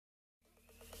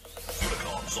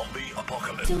Zombie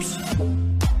apocalypse.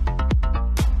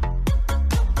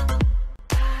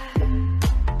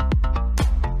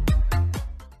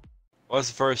 What's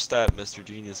the first step, Mr.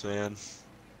 Genius Man?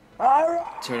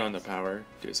 Turn on the power.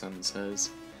 Do what Simon says.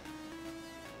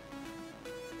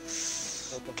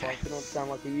 What the fuck? You don't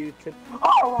sound like a YouTube.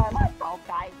 Alright, let's go,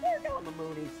 guys. We're doing the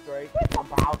Mooney streak. It's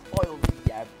about spoiled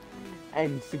yep.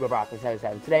 And Super Broccoli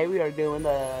 77. Today we are doing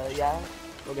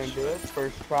we're gonna do it.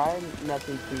 First try.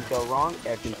 Nothing's gonna go wrong.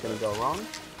 Everything's gonna go wrong.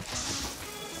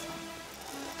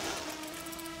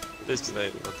 Please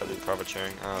today we let that be profit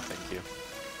sharing. Oh, thank you.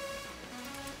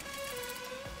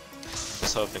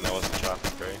 Just hoping that wasn't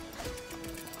chopping spray.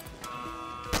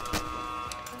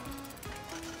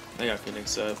 I got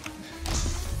Phoenix up.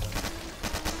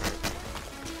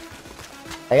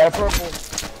 I got a purple.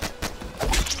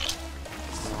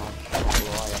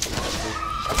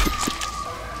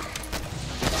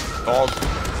 Dog.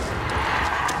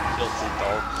 Guilty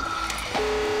dog.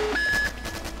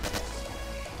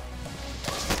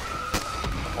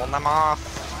 Hold them off.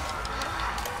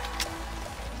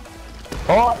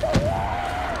 Oh!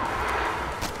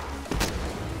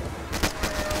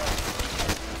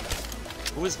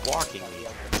 Who is blocking me? I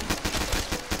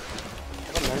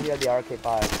don't know, you have the RK5.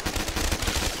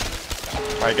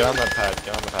 Alright, get on that pad,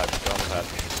 get on the pad, get on the pad.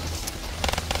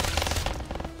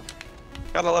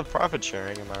 Gotta love profit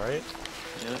sharing, am I right?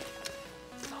 Yeah.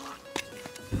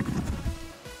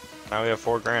 Now we have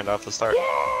 4 grand off the start.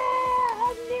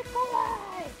 Yeah!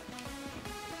 Nikolai!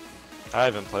 I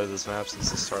haven't played this map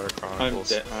since the start of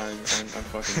Chronicles. I'm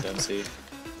fucking Dempsey.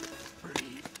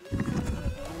 Who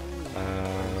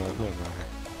am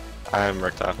I? I'm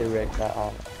Ricked off. You rigged that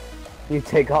off. You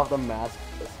take off the mask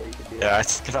just so you can do Yeah, I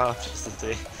took it off just to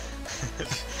see.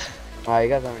 Alright,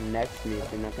 you guys aren't next to me, so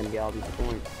you're not gonna get all these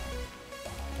points.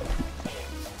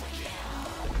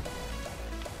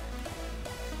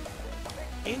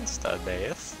 Insta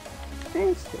death.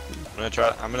 Thanks. I'm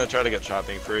gonna try to get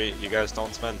shopping free. You guys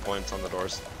don't spend points on the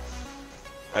doors.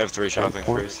 I have 3 shopping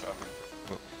frees.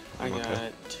 I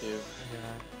got 2.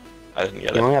 I didn't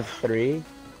get You it. only have 3?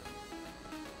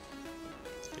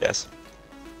 Yes.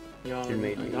 Y'all, You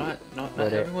made me not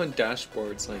put it. everyone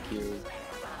dashboards like you.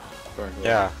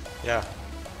 Gargoyle. Yeah.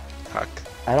 Huck.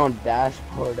 I don't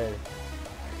dashboard it.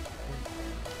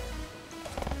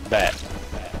 Bet.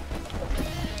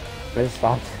 I just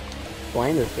stopped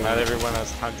playing this game. Not everyone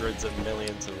has hundreds of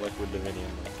millions of liquid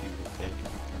divinium like you, okay?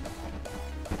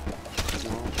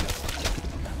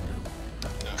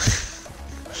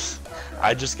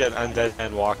 I just get undead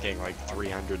and walking like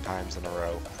 300 times in a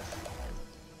row.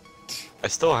 I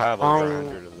still have over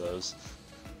 100 of those.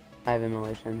 I have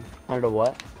immolation. 100 of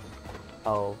what?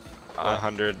 Oh.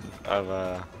 100 of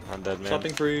undead man.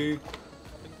 Shopping free.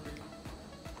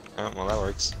 Oh, well that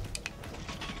works.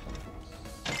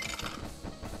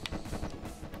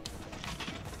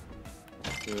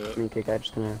 Yeah. I think I'm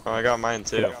just gonna Oh, I got mine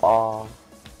too. all.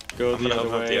 Go I'm the gonna other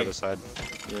move way. the other side.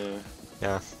 Yeah.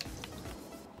 Yeah.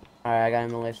 Alright, I got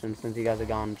immolation. Since you guys are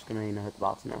gone, I'm just gonna, hit the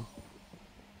box now.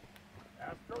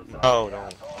 Oh no.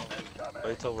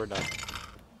 Wait till we're done.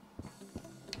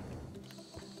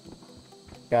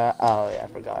 Oh yeah, I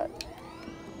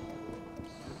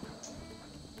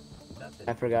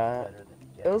forgot.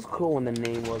 It was cool when the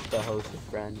name was the host's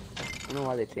friend. I don't know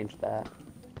why they changed that.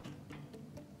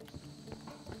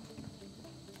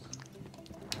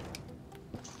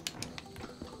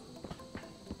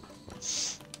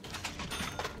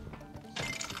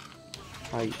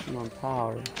 Oh, you on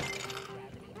power.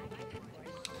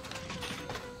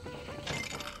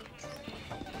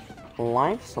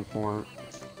 Life support.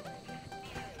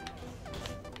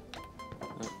 Oh,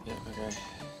 yeah. Okay.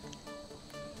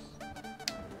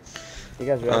 You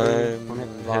guys ready? I'm Wanna hit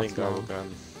the hitting box now? go gun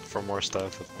for more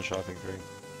stuff with my shopping free.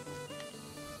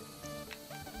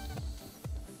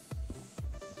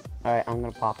 Alright, I'm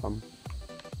gonna pop them.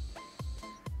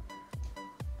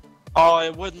 Oh,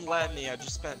 it wouldn't let me. I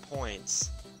just spent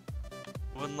points. It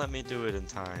wouldn't let me do it in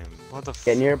time. What the f?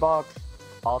 Get in your box.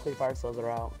 All 3 fire cells are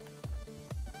out.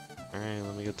 Alright,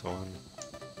 let me get to 1.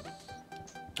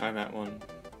 I'm at 1.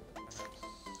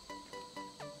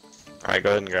 Alright,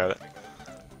 go ahead and grab it.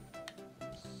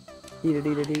 Eat it,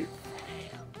 eat it, eat.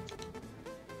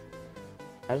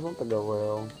 I just want the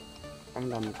Galil. I haven't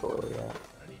done the Galil yet.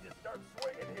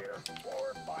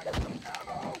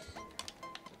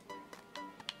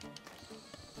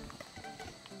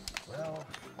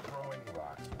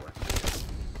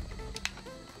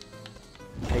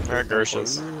 Alright,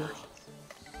 Gershons.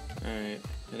 Alright,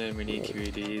 and then we need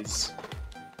QEDs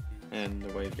and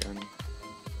the wave gun.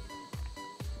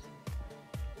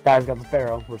 Guys, got the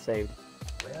Pharaoh. We're saved.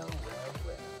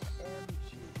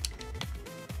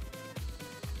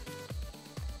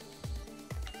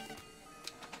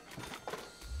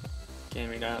 Can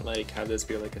we not like have this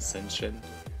be like Ascension?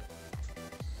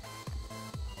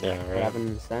 Yeah, What right. happened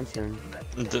in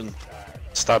Ascension?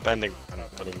 Stop ending.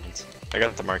 I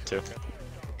got the Mark II.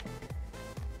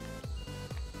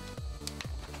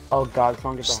 Oh god,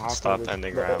 someone get the hacker. Stop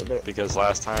ending round, because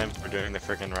last time we're doing the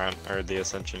freaking round, or the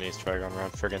Ascension East Dragon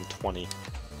round, friggin' 20.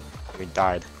 We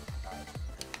died.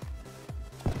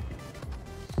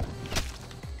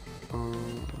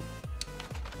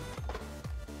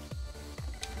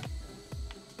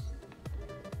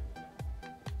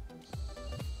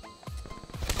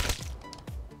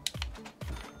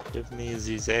 Give me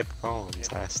these acorns,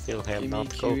 I still have not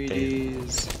got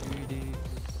them.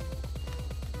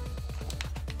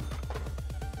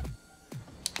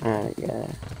 Yeah.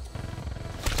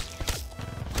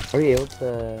 Are you able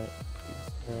to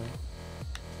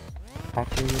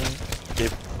hacker yet?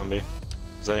 Keep on me.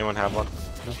 Does anyone have one?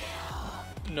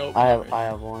 Nope. I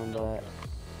have one,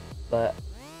 but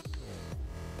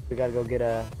we gotta go get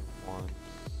a. One.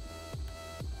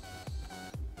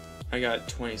 I got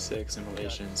 26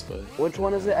 immolations, but Which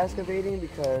one is it excavating?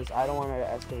 Because I don't want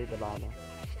to excavate the bottom.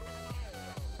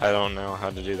 I don't know how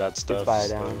to do that stuff. buy it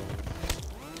down.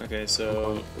 okay.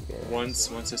 So once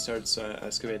it starts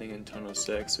excavating in tunnel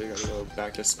 6, we gotta go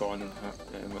back to spawn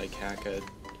and like hack it.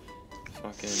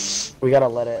 Fucking. We gotta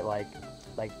let it like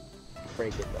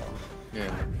break it though.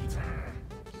 Yeah.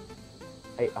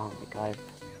 Oh my god,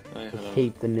 I I hate.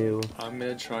 hate the new. I'm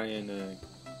gonna try and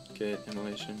get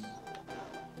immolation.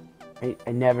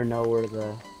 I never know where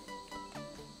the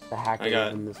hacker I is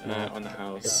got in this map. on the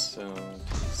house, so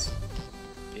just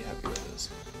be happy with this.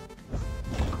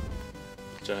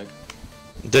 Jug.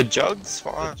 The Jug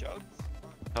spawn?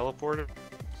 Teleporter?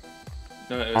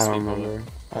 No, it I was don't people. remember.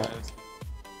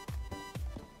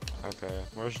 Okay,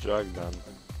 where's Jug then?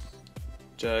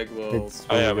 Jug will. It's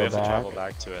Oh yeah, when we you have go to back. travel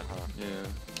back to it, huh? Yeah.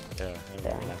 Yeah, I Yeah.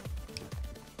 remember that.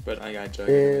 But I got Jug.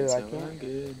 Ew, in it, so I can't- I'm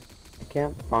good. I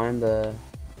can't find the.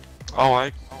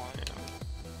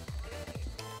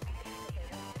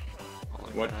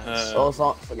 What? Oh,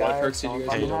 so guys, perks did you don't guys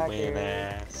find do? the Win hacker.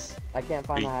 ass. I can't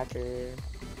find the hacker.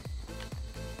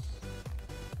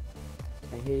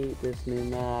 I hate this new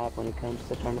map when it comes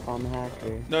to trying to find the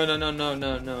hacker. No.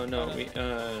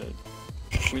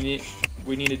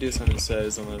 We need to do Simon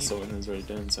Says unless someone has already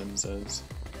done Simon Says.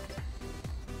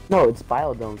 No, it's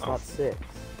Biodome, it's not 6.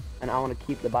 And I want to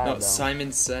keep the Biodome. No,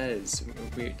 Simon Says.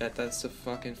 That's the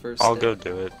fucking first. I'll step. go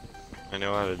do it. I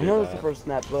know how to do I know that. it's the first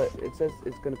snap, but it says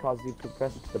it's gonna cause you to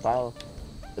press it to the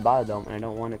Biodome, and I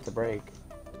don't want it to break.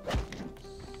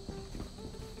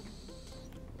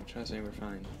 Try saying we're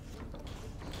fine.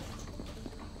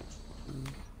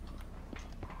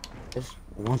 I just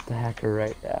want the hacker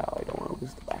right now. I don't want to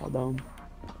lose the Biodome.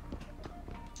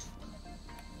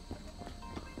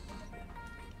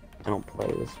 I don't play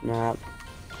this map.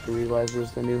 I realize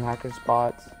there's the new hacker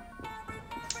spots.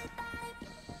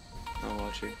 I'll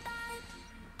watch you.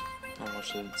 I'll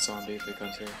watch the zombie if it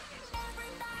comes here.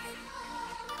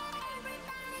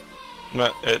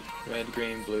 But it. Red,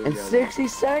 green, blue, In yellow. 60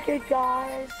 seconds,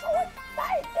 guys! So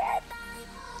excited!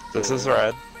 This is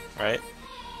red, right?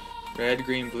 Red,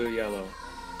 green, blue, yellow.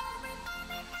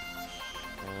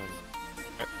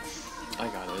 I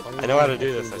got it. I know how to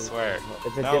do this, I swear.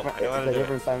 It's a No, different, I know how it's to a do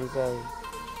different Simon Says.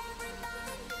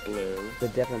 Blue. It's a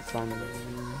different Simon.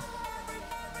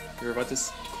 You're about to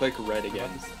click red again.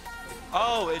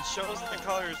 Oh, it shows the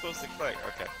color you're supposed to click.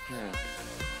 Okay. Yeah.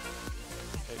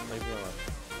 Leave me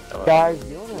alone. Guys,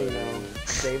 you know,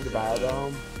 save the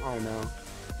Biodome? I don't know.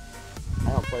 I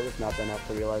don't play this map enough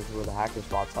to realize where the hacker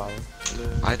spots are. Blue,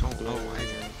 I don't blue, know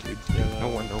either, dude. yellow, No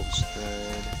one knows.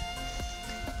 Red.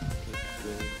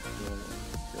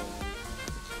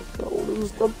 Don't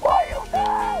lose the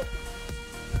Biodome!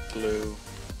 Blue,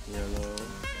 yellow,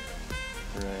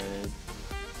 red,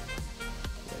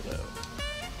 yellow.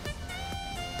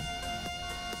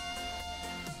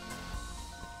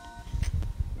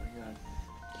 Oh my god.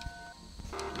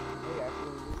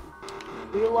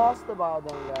 We lost the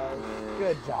Biodome, guys.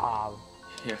 Good job.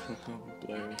 Yellow,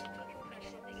 blue.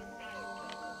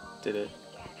 Did it.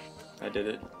 I did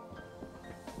it.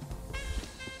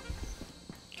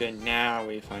 Okay, now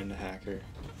we find the hacker.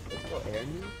 Let's go air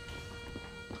me.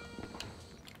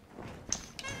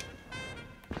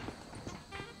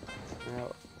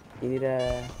 Now, you need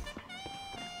a...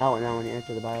 Oh, now when you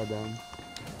enter the Biodome.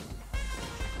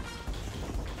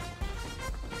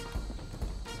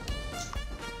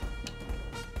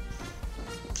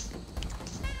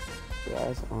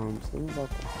 Guys, something about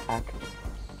the hacker.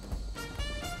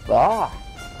 Ah!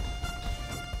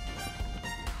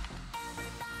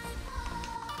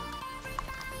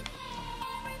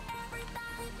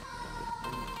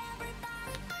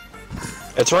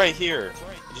 It's right here.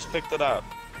 I just picked it up.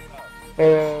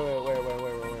 Where?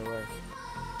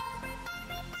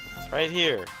 It's right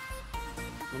here.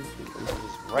 Let me see.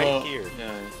 It's right here.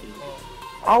 Yeah.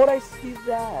 How would I see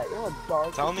that? You know how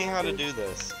dark. Tell me how to do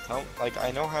this. Like I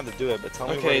know how to do it, but tell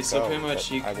me where Okay, to so go, pretty much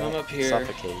but you I come won't up here.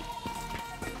 Suffocate.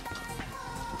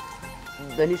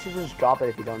 Then you should just drop it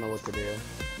if you don't know what to do.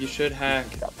 You should hack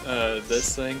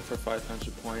this thing for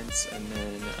 500 points, and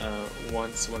then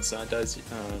once that does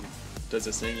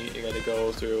this thing, you gotta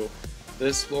go through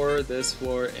this floor,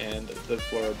 and the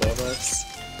floor above us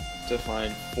to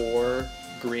find 4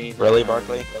 green. Really,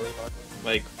 Barkley?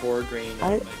 Like 4 green.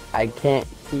 I can't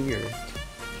hear.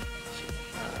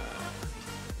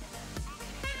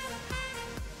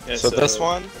 Yeah, so this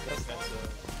one?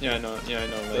 Yeah, I know. Like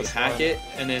This hack one? it,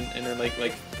 and then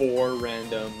like 4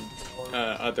 random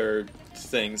other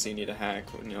things you need to hack.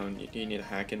 You know, you need to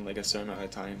hack in like a certain amount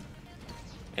of time,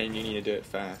 and you need to do it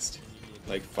fast.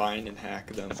 Like find and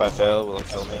hack them. If I fail, will it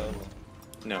kill me?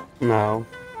 No. No.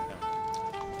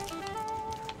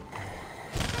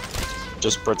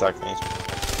 Just protect me.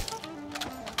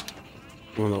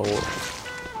 No.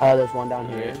 There's one down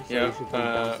here. So Yeah, you should come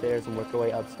downstairs and work your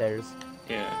way upstairs.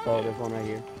 Yeah. Oh, there's one right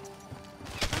here.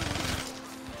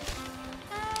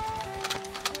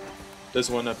 There's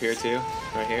one up here too.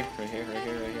 Right here.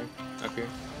 Up here.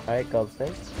 Alright, go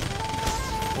upstairs.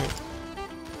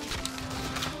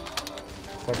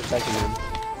 Start attacking him.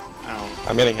 Ow.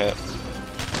 I'm getting hit.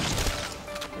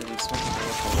 Are these fucking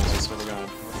waterfalls, I swear to God.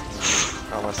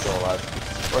 How am I still alive?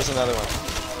 Where's another one?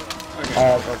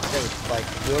 Okay. Upstairs. Like,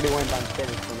 we already went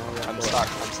downstairs, so now we're I'm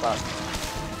stuck.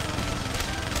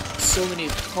 So many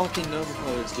fucking Nova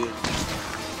colors, dude.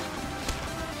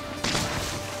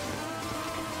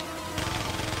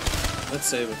 Let's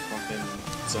save a fucking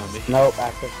zombie. Nope,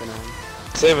 access denied.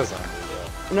 Save us on.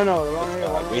 No, the wrong here,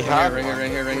 wrong We here. have right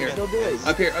here. Still do it.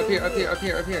 Up here.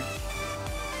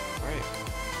 Alright.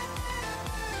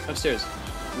 Upstairs.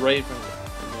 Right in front of it.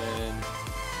 And then...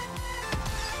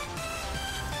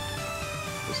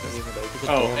 There's gonna be another...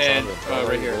 Oh, and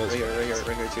right here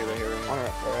too.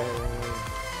 Alright.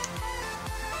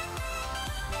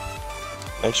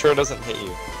 Make sure it doesn't hit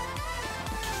you.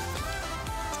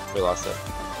 We lost it.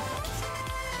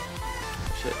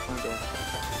 Shit, I'm going.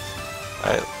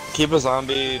 Alright. Keep a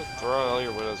zombie, throw out all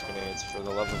your Widow's grenades for the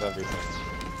love of everything.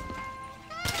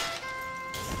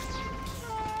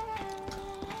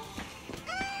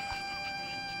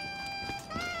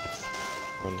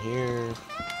 One here.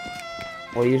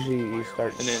 Well, usually you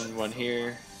start. And then one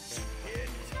here.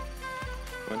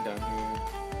 One down here.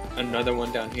 Another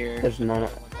one down here. There's none.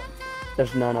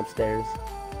 There's none upstairs.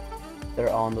 They're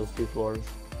all on those 2 floors.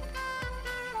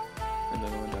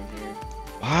 Another one down here.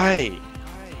 Why?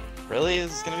 Really?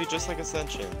 This is gonna be just like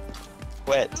Ascension.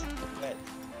 Quit.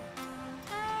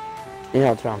 You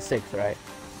know it's round 6, right?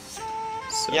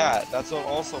 So, Yeah, that's what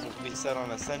also we said on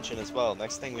Ascension as well.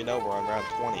 Next thing we know, we're on round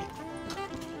 20.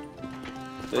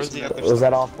 Where's the other Was stuff?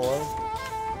 that all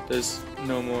 4? There's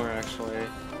no more actually.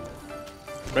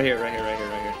 Right here.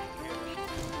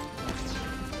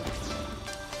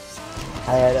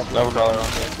 I had up. No color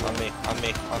on me. I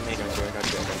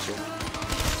got you.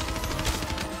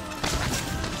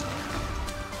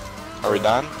 Are we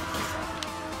done?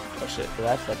 Oh shit. So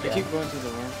that's up I there. keep going through the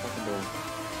wrong fucking door.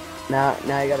 Now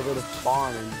you gotta go to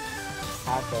spawn and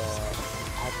have to.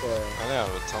 I know,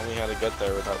 but tell me how to get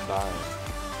there without dying.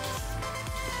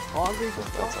 Hungry for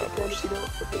That's spawn, not then worse. if you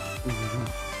don't-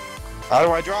 How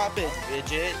do I drop it,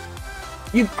 midget?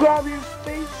 You grab your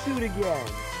spacesuit again.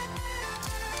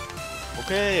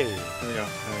 Okay. Here we go.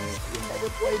 Alright. You never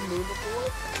played Moon before?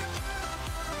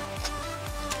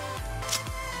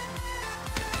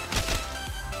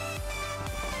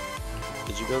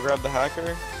 Did you go grab the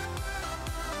hacker?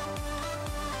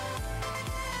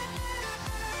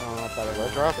 Oh, I thought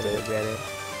I dropped it. Get it.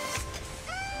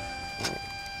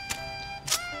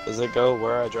 Does it go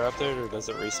where I dropped it, or does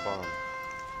it respawn?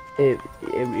 It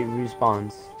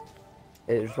respawns.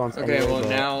 It respawns. Okay, anywhere,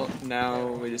 well but- now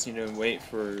we just need to wait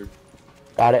for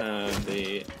Got it.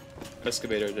 the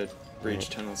excavator to breach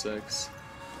Tunnel 6.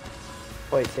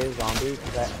 Wait, save zombie,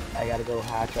 because I gotta go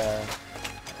hack the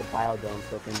biodome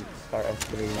so I can start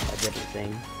excavating a different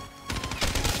thing.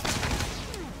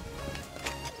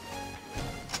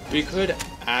 We could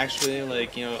actually,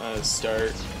 like,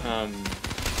 start,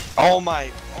 Oh my!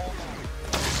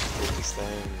 These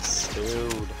things,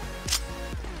 dude.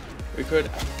 we could,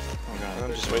 oh god,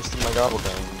 I'm just wasting my gobble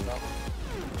gun.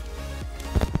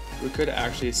 we could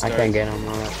actually start, I can't get him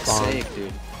on that spawn. sake,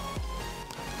 dude.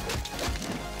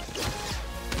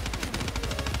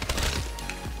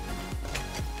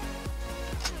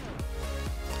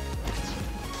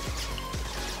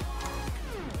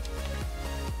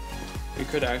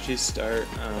 could actually start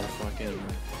fucking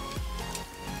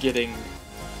getting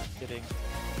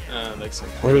like some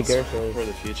points for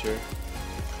the future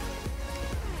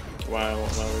while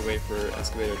we wait for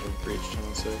Excavator to breach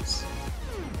Tunnel 6.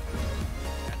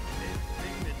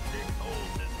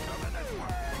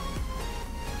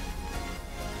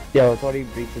 Yo, it's already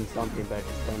breaching something, but I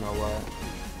just don't know what.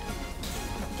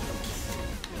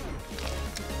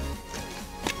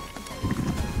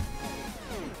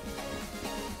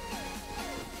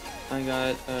 I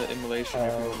got immolation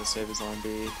if we want to save a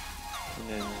zombie, and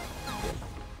then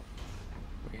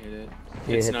we hit it.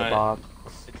 It's hit not, the box.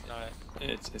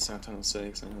 It's not Tunnel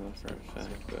 6, I know for a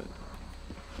fact, but...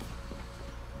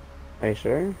 Are you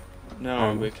sure?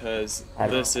 No, because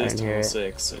this is Tunnel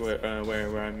 6, where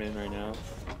I'm in right now.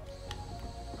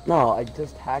 No, I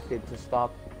just hacked it to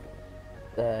stop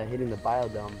hitting the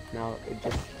biodome. Now it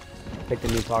just picked a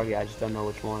new target, I just don't know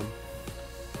which one.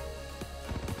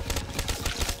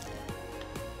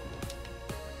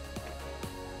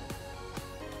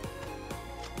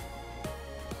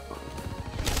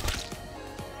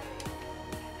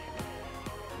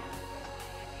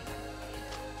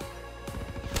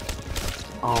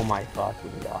 Oh my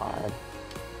fucking god.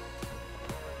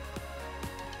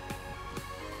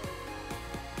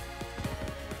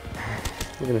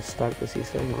 We're gonna start the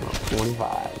season on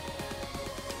 25.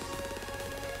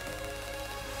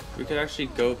 We could actually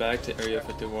go back to Area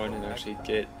 51 and actually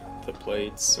get the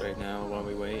plates right now while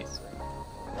we wait.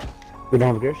 We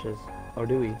don't have Gershes, or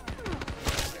do we?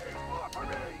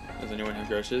 Does anyone have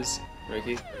Gershes?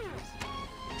 Ricky?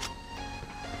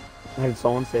 I heard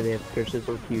someone say they have Gershes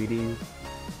or QEDs.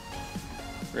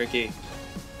 Ricky.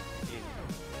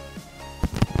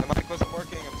 My mic wasn't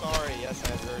working, I'm sorry. Yes, I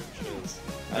have Gershes.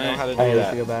 I know how to do that.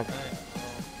 that. Go back.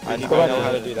 I know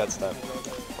how to do that stuff.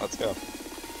 Let's go.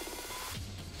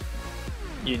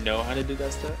 You know how to do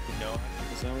that stuff? You know?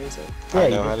 Is that what you said? Yeah, I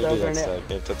know how to do that stuff.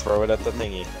 You have to throw it at the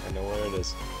thingy. I know where it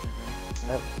is.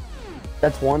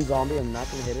 That's one zombie. I'm not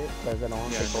gonna hit it because I don't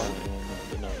want to take one.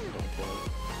 No, don't kill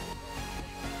it.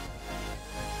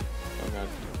 Oh god.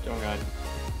 Oh god.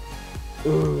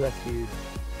 Ooh, that's huge.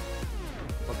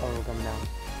 What tunnel coming down?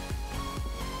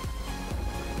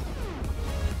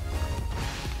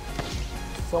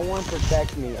 Someone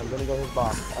protect me. I'm gonna go his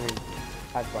box. I mean,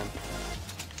 have fun.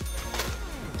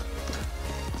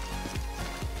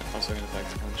 Also gonna back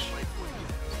to punch.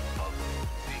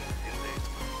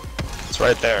 It's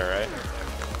right there, right?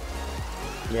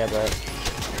 Yeah, but...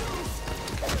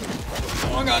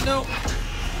 Oh god, no!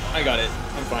 I got it.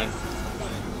 I'm fine.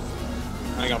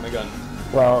 I got my gun.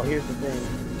 Well, here's the thing.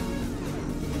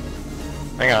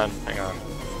 Hang on. I'm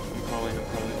crawling to you.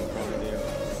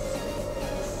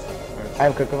 I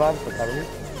have quick revive, so cover me.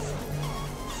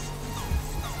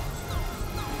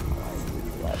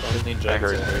 I just need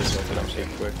Jaggers in there so I can actually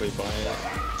quickly buy it.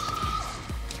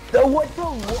 What am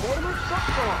I stuck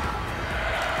on?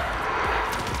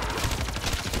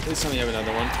 Please tell me you have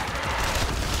another one.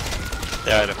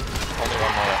 Yeah, I do. Only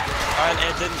one more left. And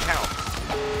it didn't count.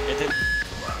 It didn't.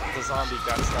 The zombie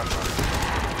got stuck on it.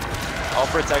 I'll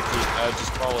protect you.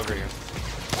 Just crawl over here.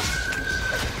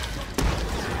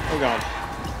 Oh god.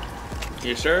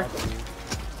 You sure?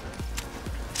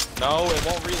 No, it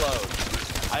won't reload.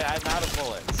 I'm out of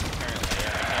bullets, apparently. I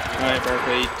can't reload. Alright,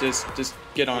 Berkeley, just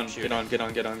get on again.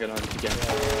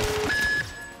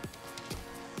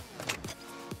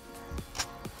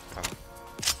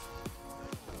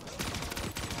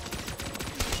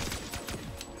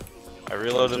 I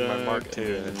reloaded my Mark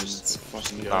II and it just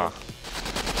fucking nah.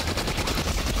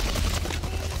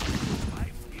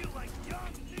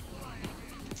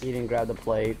 You didn't grab the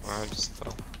plates. I'm just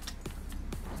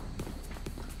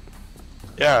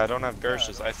yeah, I don't have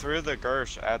Gershes. I threw the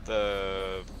Gersh at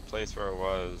the place where it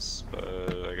was, but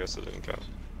I guess it didn't count.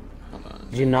 Hold on.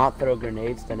 Did you not throw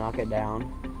grenades to knock it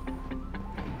down?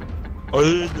 I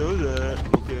didn't know that.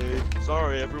 Okay.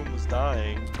 Sorry, everyone was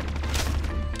dying.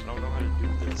 I don't know how to do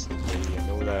this. Okay, I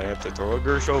know that I have to throw a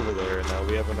Gersh over there, and now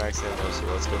we have a max ammo, so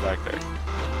let's go back there.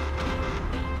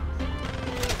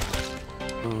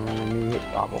 Let me hit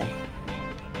gobble.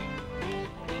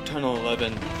 Tunnel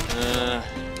 11.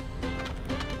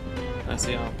 That's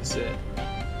the opposite.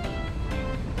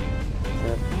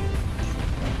 Yep.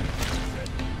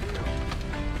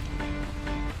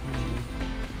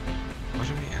 What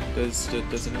do we have?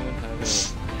 Does anyone have a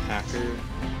hacker?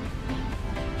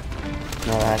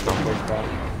 No, that's not first round.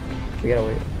 We gotta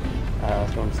wait. I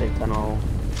was going to say tunnel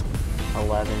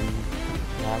 11.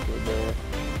 Hacker do it.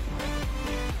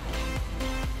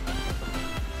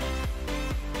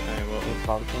 Alright,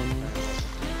 well,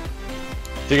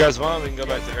 If you guys want, we can go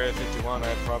back to Area 51. I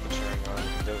have profit sharing on.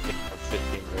 They'll get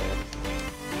 15 grand.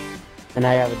 And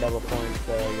I have a double point,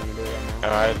 so you're gonna do it right now. And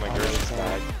I have my Gersh's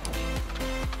bag.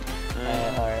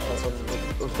 Alright, let's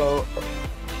go.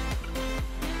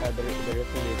 There is gonna be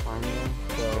a time though,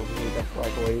 so we have to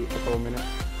like wait a couple minutes.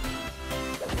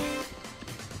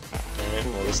 Alright,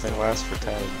 well this thing lasts for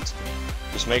 10.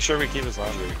 Just make sure we keep his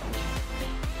laundry.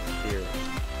 Here.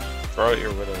 Throw out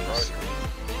your widows.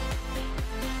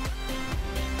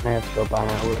 I have to go buy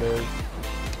my widows.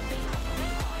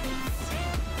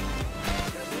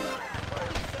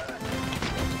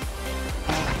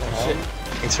 Shit.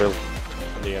 Thanks for in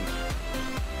the end.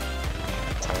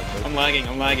 I'm lagging.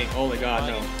 Oh my god,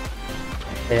 no.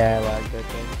 Yeah, I lagged that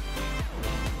thing.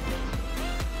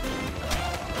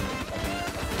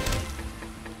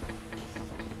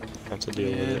 Have to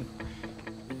deal with it.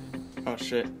 Oh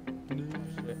shit.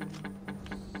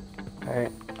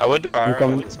 Alright. I would fire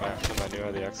come- on this map if I knew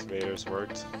how the excavators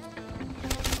worked.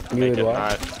 You Make would it what?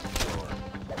 not.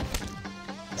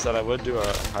 I said I would do a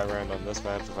high round on this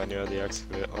map if I knew how the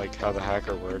like how the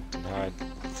hacker worked and how I'd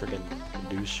freaking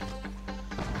douche.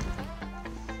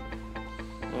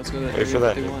 Well, let's go to the Wait for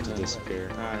that heavy nuke 51 to then. disappear.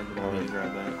 Alright, let me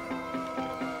grab that.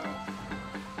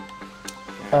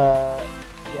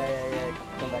 Yeah.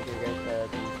 Come back here, guys.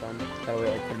 It's done. Gotta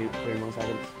wait like 30 more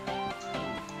seconds.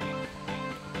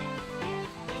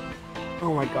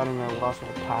 Oh my god, and I lost my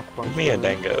pack punch. Give me a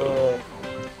dango.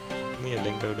 Give me a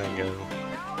dango.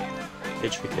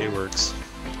 HVK works.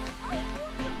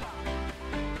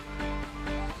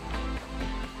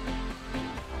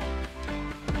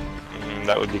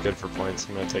 That would be good for points.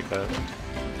 I'm gonna take that.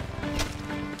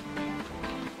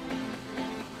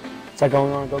 It's like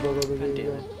going on. Go. Alright,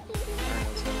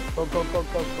 let's go. Go.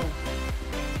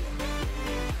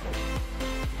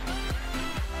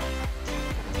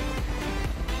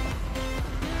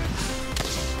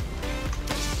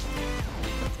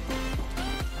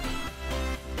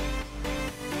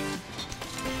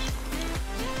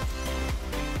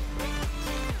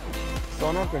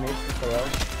 Don't have grenades to throw.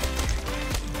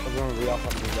 We're gonna re-off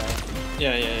on me guy.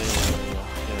 Yeah, I got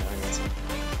some.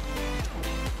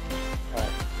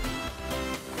 Alright.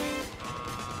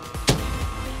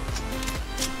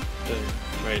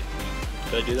 Wait,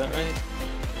 did I do that right?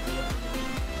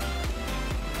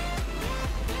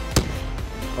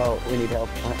 Oh, we need help.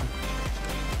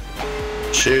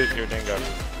 Shoot your dingo.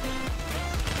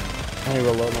 I need to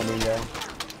reload my dingo.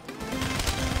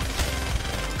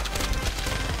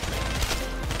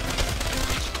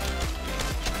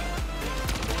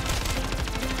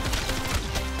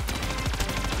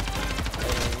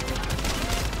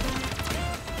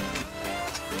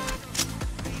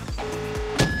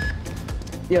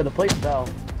 Yeah, the plates fell.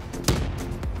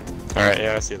 Alright,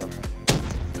 yeah, I see them.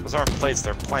 Those aren't plates,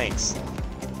 they're planks.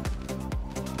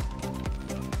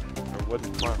 They're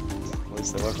wooden planks. At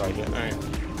least they look like it. Alright,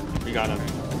 we got him.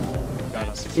 Got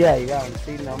us. Yeah, you got him.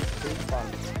 See, no, see,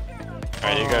 fine.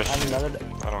 Alright, you guys. I have another.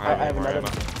 I don't have I any have more another. ammo.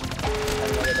 I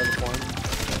have another double point.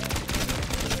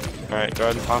 Alright, go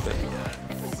ahead and pop it.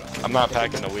 I'm not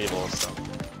packing the Weevil, so.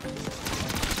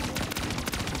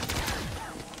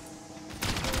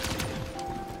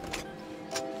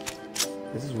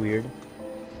 This is weird.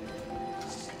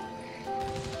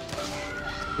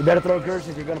 You better throw Gersh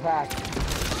if you're gonna pack.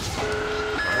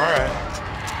 Alright.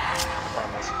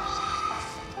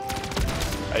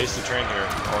 I used to train here,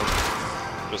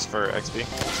 just for XP.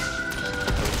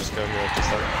 I would just go here like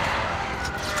just like.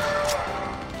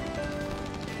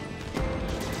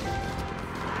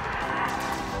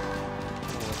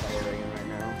 Right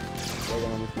now.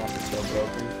 Waiting on this map is so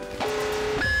broken.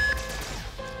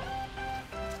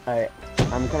 Alright,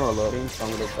 I'm kind of reloading, so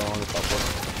I'm gonna go on the top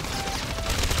one.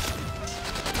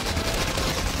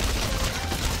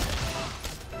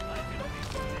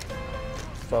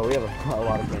 So we have a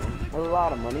lot of games. A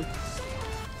lot of money.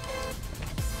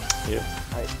 Yeah.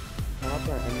 Alright, come up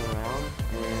there and end the round,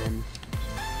 and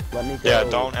let me go. Yeah,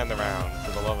 don't end the round,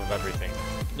 for the love of everything.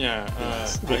 Yeah, I got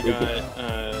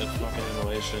fucking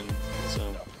immolation,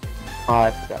 so. Oh,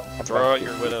 I forgot. Throw out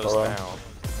your widows now.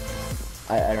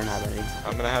 I don't have any.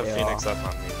 I'm gonna have Yeah. Phoenix up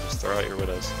on me, just throw out your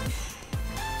widows.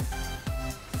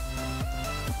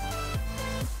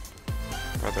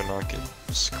 Rather not get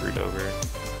screwed over.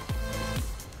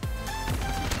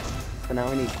 So now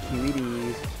we need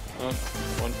QEDs. Oh,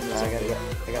 one from the I zombie.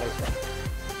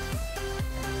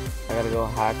 gotta go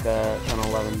hack channel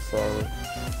 11, so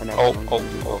the next Oh, one's oh,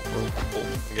 gonna be oh, hopefully.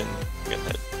 I'm getting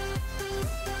hit.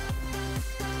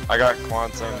 I got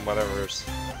Quantum, whatever's.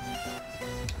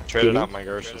 Traded out my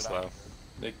Gersh's though.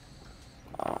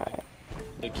 Alright.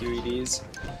 The QEDs.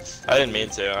 I didn't mean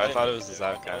to, I thought it was the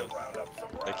Zap guy.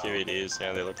 The QEDs,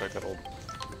 yeah, they look like that old.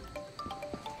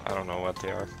 I don't know what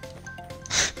they are.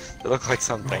 It looked like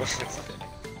something. Just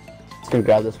gonna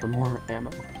grab this for more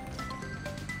ammo.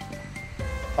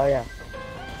 Oh yeah.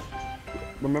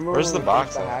 Remember Where's when the we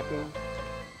box finished the at? hacking?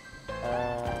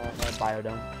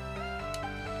 Biodome.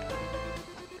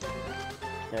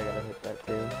 Yeah, I gotta hit that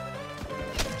too.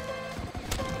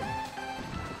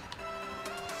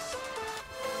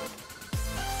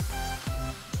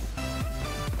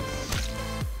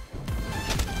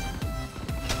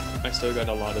 I still got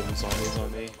a lot of zombies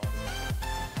on me,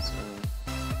 so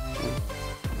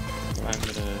I'm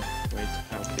gonna wait to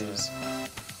count these.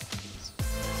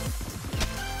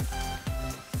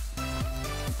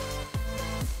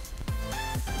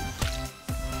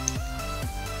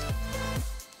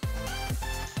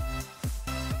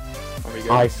 Are we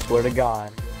good? I swear to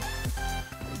God.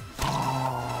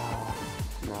 Ah,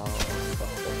 no.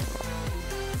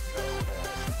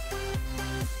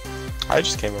 I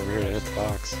just came over here to hit the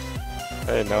box. I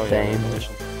didn't know you had Same.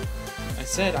 ammunition. I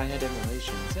said I had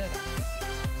immolation.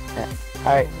 Yeah.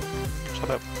 Alright. Shut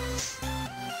up.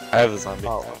 I have the zombie.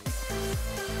 Oh.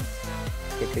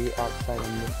 Okay, you outside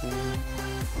on this one.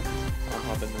 I'll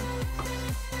hop in them.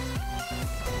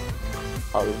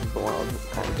 Oh, this is the one I was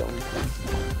kind of going to.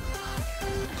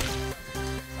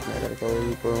 I gotta go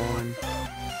Reaper on.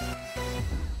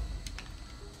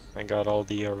 I got all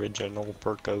the original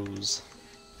Percos.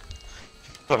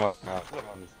 Come on,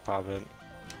 pop it.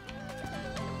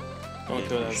 Don't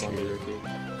throw that zombie, Ricky.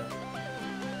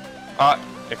 Ah,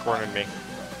 it cornered me.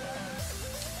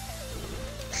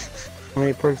 How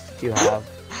many perks did you have?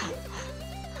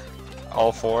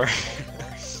 All 4.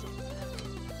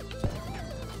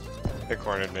 It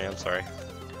cornered me, I'm sorry.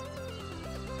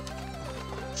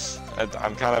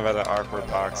 I'm kind of at an awkward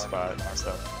box spot,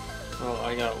 so. Well,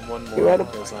 I got one You more had a-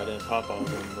 because I didn't pop all of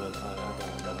them, but I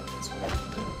got another one. So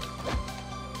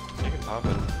You can pop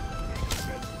it.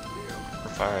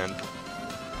 We're fine.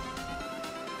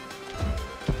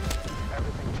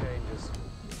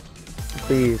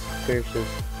 Please, Pierce's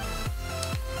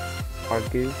hard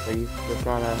goose. Are you? That's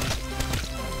not a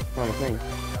thing.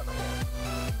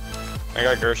 I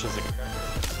got Gersh's again.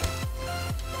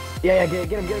 Yeah, get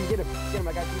him.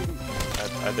 I got you.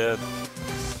 I did.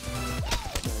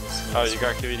 Oh, you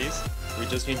got QEDs? We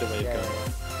just need the wave Yeah, gun.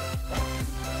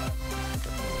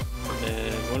 And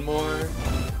then one more.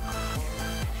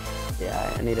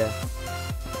 Yeah, I need to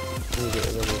get rid of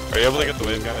this. Are you able to get the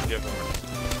wave gun if you have more?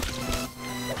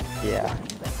 Yeah.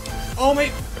 Oh my!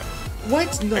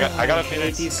 What? No. I got a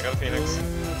hate Phoenix. these- I got a Phoenix.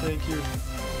 Thank you.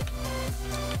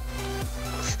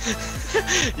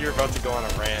 You were about to go on a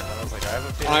rant. I was like, I have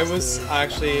a Phoenix. I was too.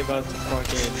 actually about to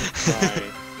fucking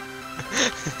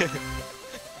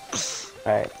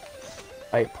cry.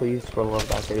 Alright, please, for the love of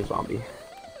God, save a zombie.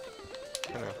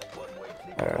 I know.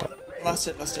 Alright. Lost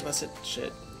it.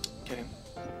 Shit. Okay.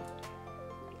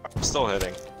 I'm still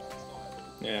hitting.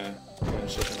 Yeah. I'm gonna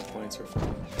ship in the points for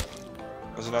fun.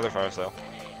 There's another fire sale.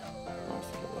 Oh,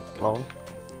 for the love of God. Well.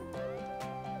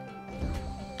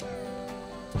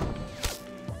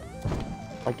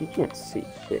 Like, you can't see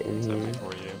shit in here. Something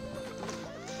for you.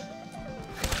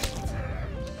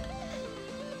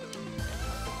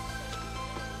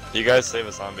 You guys save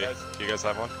a zombie. Do you guys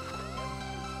have one?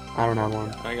 I don't have one.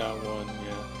 I got one,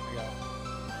 yeah.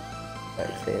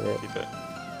 Alright, save it. Keep it.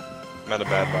 I'm at a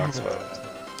bad box, but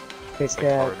Okay, it's like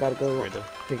hard gotta go. for me to-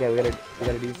 Okay, we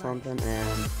gotta do something,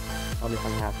 and I'll be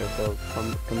fine after, so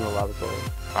come to the laboratory.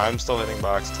 I'm still hitting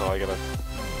box until I get a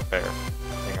bear.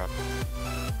 Hang on.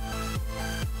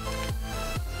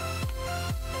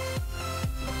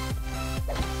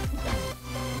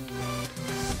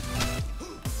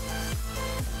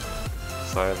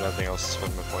 So I have nothing else to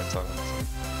spend my points on,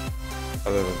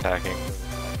 other than packing.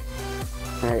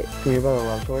 Alright, come here by the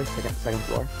laboratory, second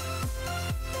floor.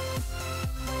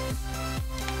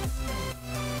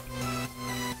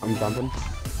 I'm jumping.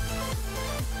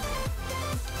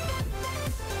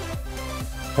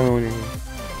 Tell me when you're here.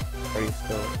 Are you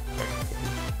still?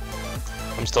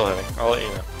 I'm still hitting. I'll let you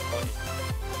know.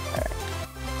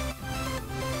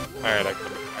 Alright, I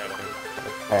got it.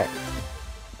 Alright.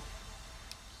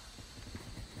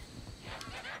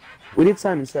 We did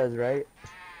Simon Says, right?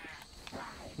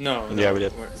 No. Yeah, we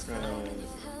did. Wait,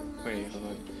 hold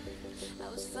on.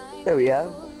 There we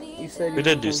have. You said We you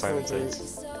did do Simon Simon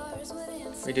Says. Says.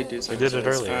 We did do We something. did it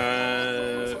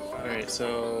earlier. Alright,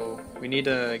 so we need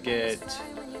to get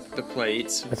the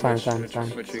plates. That's fine, which- fine, which- fine.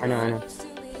 which we I know. got.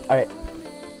 Alright.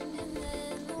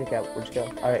 Okay, where'd you go?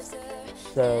 Alright.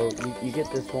 So, you get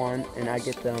this one, and I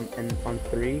get them, and on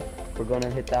 3, we're gonna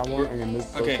hit that one, and then move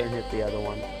closer Okay. and hit the other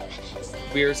one.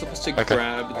 We are supposed to Okay.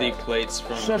 grab the plates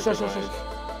from Shush. the revive.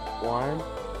 1,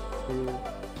 2,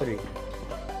 3.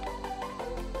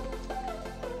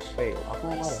 Wait, how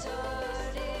come I let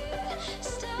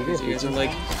You guys are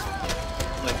like,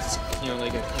 you know,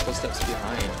 like a couple steps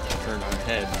behind or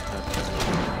ahead.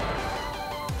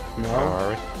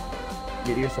 No.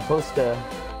 You're supposed to.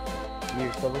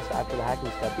 You're supposed to, after the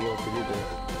hacking step, be able to do this.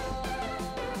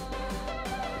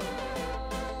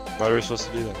 What are we supposed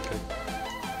to do then? Okay.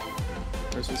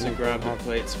 We're supposed to grab the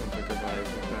plates from quick revive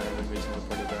when we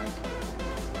teleport it back.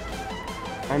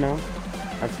 I know.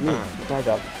 That's me. It's my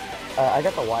job. I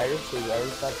got the wires, so I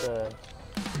already got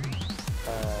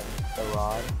the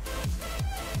rod.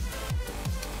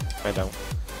 I don't.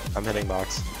 I'm hitting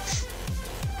box.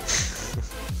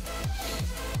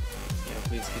 Yeah,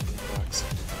 please keep the box.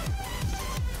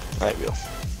 I will.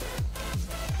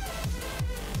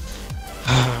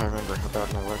 I remember how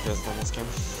bad my work is on this game.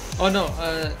 Oh no,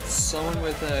 someone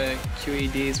with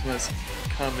QEDs must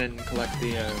come and collect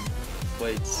the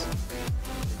plates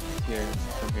here,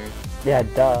 from here. Yeah,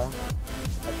 duh.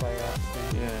 That's why I asked.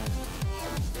 Yeah.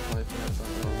 Totally forgot about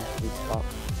that. Stop.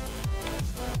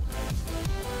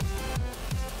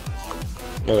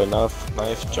 Good enough.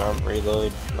 Knife, jump,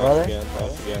 reload. Knife again,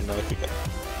 knife again, knife again.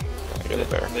 I get it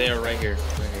there. They are right here.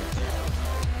 Right here.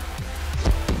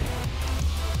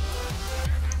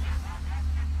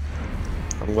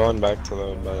 I'm going back to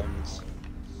the buttons.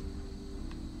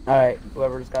 Alright,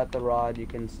 whoever's got the rod, you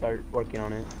can start working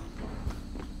on it.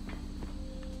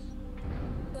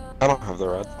 I don't have the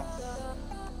rod.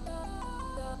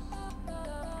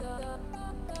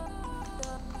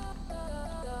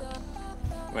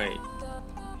 Wait.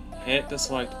 Hit the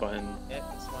select button.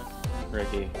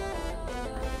 Ricky.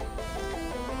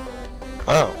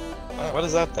 Oh. What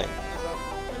is that thing?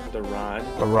 The rod.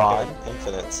 The rod. Like an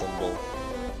infinite symbol.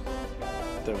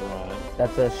 The rod.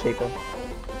 That's a shaper.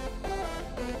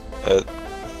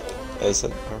 Is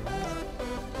it?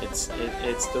 It's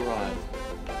the rod.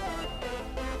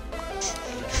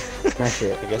 Nice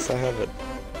shit. I guess I have it.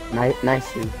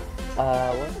 Nice shoe. What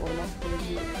am I supposed to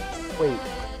do? Wait.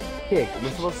 Kick. We're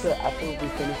supposed to, after we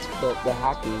finish the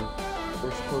hacking,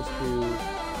 we're supposed to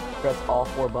press all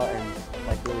 4 buttons,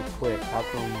 like really quick. How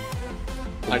come?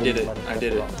 I did it.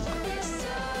 Okay.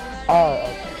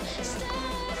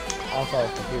 I thought I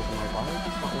was confused. I'm like, why is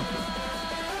this not working?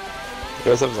 You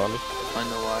guys have zombie? Find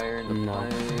the wire and the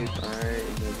pipe, alright,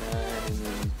 and then that, and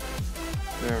then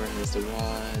wherever has the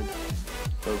rod,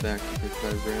 go back to the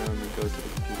quick room and go to the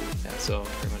computer. Yeah, so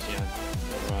pretty much, yeah,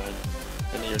 the rod.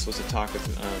 And then you're supposed to talk with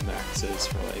Max's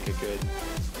for like a good,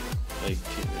 like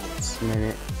 2 minutes. A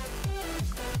minute.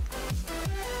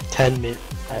 10 minutes.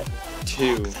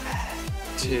 2.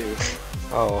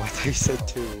 Oh, I thought you said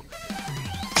 2.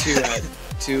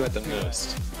 2 at the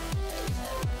most.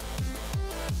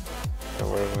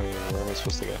 Where am I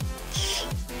supposed to go?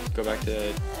 Go back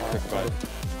to quick revive.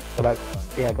 Go back.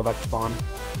 Yeah, go back to spawn.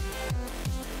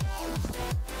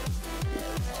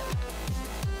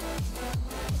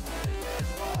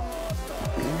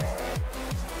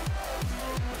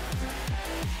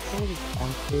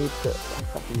 I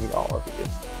fucking need all of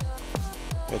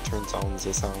you. It turns on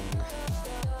the sound.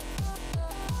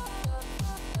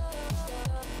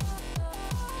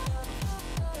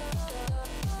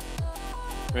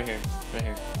 Right here.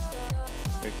 Right.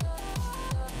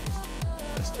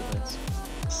 Rest of this.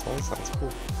 Sounds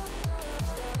cool.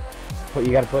 But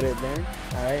you gotta put it there.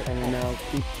 Alright, and then now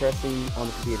keep pressing on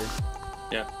the computer.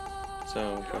 Yeah.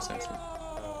 So, processing.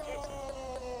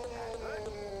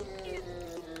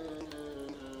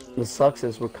 The sucks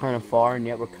is we're kind of far and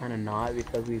yet we're kind of not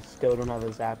because we still don't have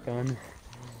a zap gun.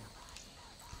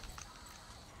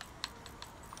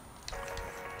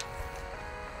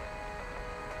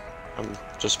 I'm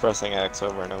just pressing X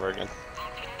over and over again.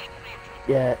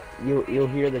 Yeah, you'll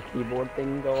hear the keyboard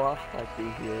thing go off, like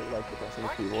you hear like you're pressing the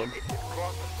keyboard.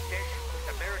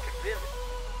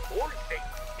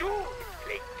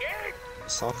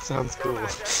 Song sounds cool.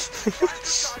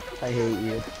 I hate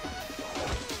you.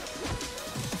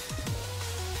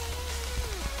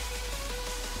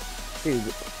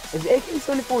 Dude, is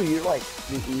AK-74 you're like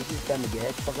the easiest gun to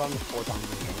get? Because I've gotten it 4 times in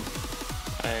the game.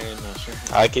 I'm not sure.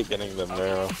 I keep getting them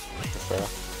narrow.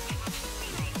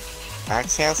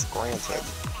 Access granted.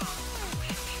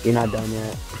 You're not done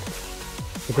yet.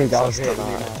 You think that was it?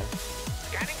 Access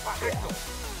Yeah.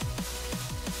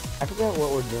 I forget what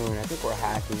we're doing. I think we're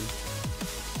hacking.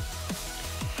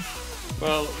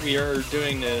 Well, we are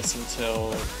doing this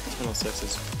until Tunnel 6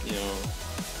 is, you know,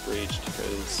 breached,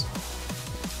 because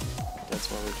that's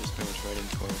what we're just pretty much waiting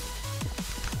for.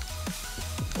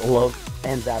 Well,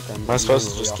 and zap gun. Am I supposed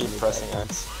to just keep pressing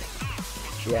X?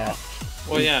 Yeah.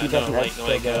 Well, yeah, Keep no, pressing X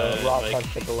till the raw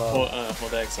touch to below.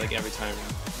 hold X like every time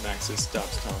Maxis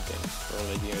stops talking, or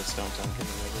like you guys stop talking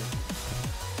or whatever.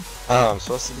 Oh, I'm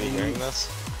supposed to be hearing this?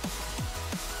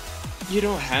 You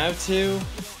don't have to,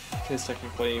 because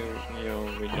technically, you know,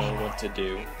 we know what to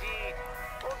do.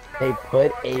 They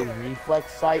put a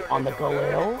reflex sight on the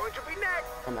Galil.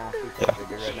 I'm actually so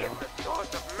triggered right now.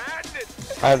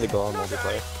 I have the goal on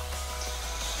multiplayer.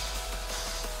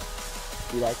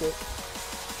 You like it?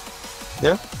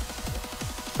 Yeah.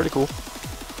 Pretty cool.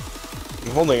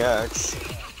 I'm holding X.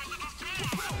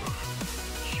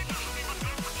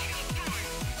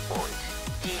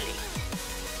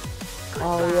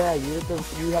 Oh yeah,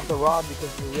 you have the rod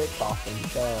because you're rich often,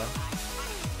 duh.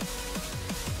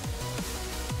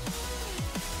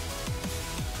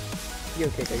 You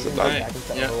okay, are you gonna go Alright, back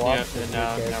into yep, Overwatch? and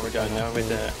now we're done. Now with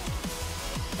that.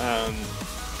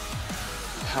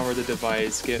 Power the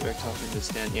device, get back top in the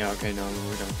stand. Yeah, okay, no,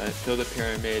 we're done with that. Fill the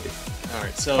pyramid.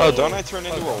 Alright, so... Oh, don't I turn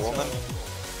into a woman?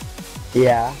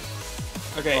 Yeah.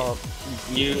 Okay,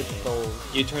 you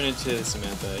you turn into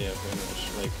Samantha, yeah, pretty much.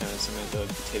 Like, Samantha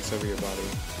takes over your body,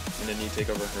 and then you take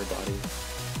over her body.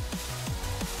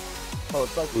 Oh,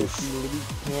 it's like if you literally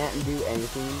can't do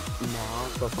anything now,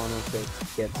 so someone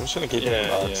gets... I'm just gonna keep it in the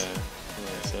box.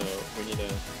 Yeah, so we need to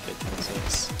get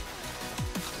 10-6.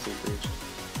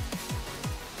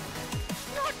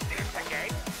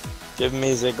 Give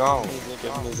me the gun.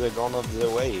 Give me the gun of the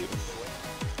wave.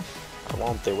 I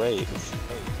want the wave.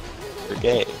 You're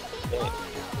gay.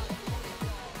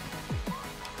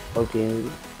 Okay.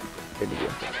 Pretty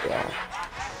good. Yeah.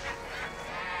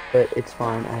 But it's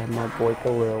fine, I have my boy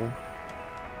Khalil.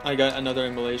 I got another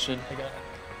immolation.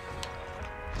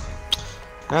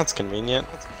 That's convenient.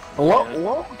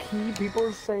 Low key, people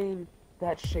are saying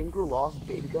that Shangri-La's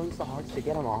baby guns the hardest to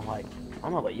get them on. Like, I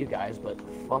don't know about you guys, but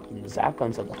fucking zap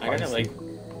guns are the I hardest. got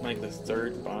like the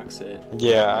third box set.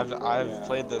 Yeah, I've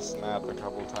played this map a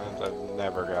couple times. I've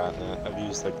never gotten it. I've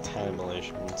used like 10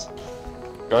 immolations.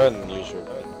 Go ahead and use your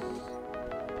bed.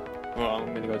 Well,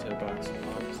 I'm gonna go to the box.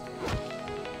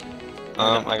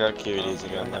 I got QEDs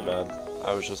again, my bad.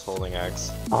 I was just holding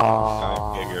X.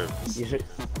 Ah, Bigger. you should.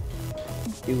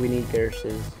 Dude, we need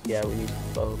Gerses. Yeah, we need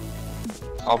both.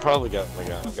 I'll probably get them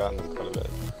again. I've gotten them quite a bit.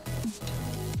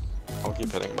 I'll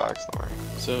keep hitting box, don't worry.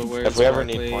 So where's If we ever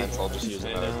Barkley? need points, I'll just use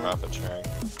And, another profit sharing.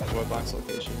 What box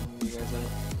location are you guys at?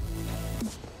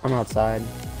 I'm outside.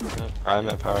 I'm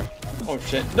at power. Oh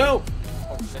shit, no!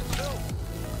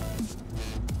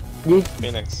 Yeet.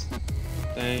 Phoenix.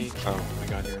 Thank you. Oh. Oh my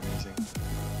god, you're amazing.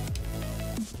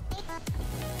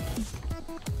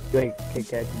 Wait, Kit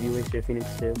Kat, did you waste your Phoenix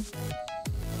too?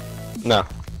 No.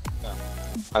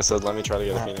 I said, let me try to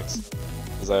get a Phoenix.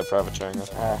 Because I have profit sharing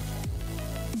it.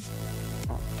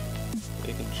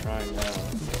 You can try now,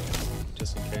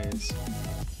 just in case.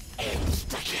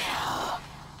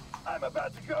 I'm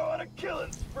about to go on a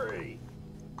killing spree.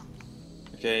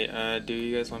 Okay, do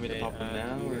you guys want me to pop them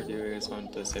now, or do you guys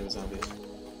want to save a zombie?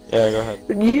 Yeah, go ahead.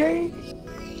 Yay!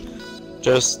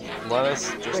 Just let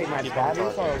us just Wait, my keep on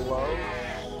batteries are talking. low.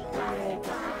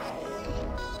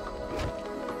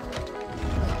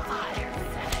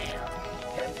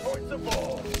 Points of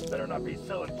all. Better not be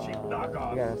selling cheap I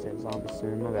knockoffs. gotta save zombies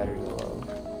soon. My batteries are low.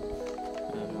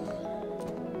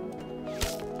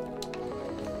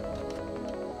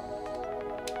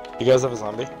 You guys have a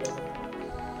zombie?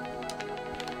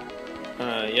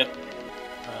 Yep.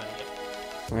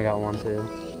 I got one too.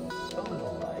 A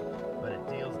little light, but it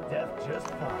deals death just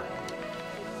fine.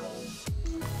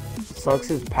 Sucks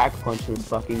is pack punch in this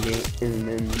fucking game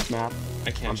in this map. I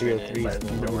On can't train BO3 it.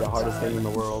 is literally the hardest thing in the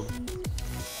world.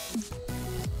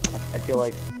 I feel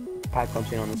like pack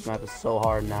punching on this map is so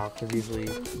hard now because usually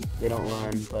they don't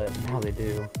run, but now they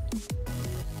do.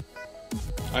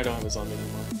 I don't have a zombie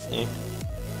anymore. Yeah.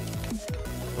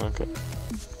 Okay.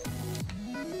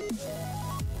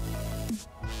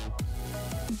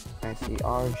 I see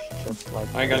ours just like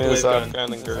I got Yeah, the wave gun.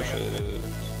 Afghan and Gershon.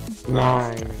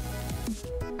 nice.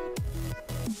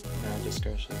 No, just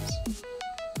Gershons.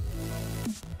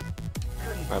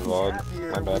 My vlog.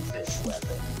 My bad.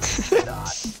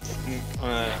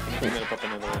 I'm gonna pop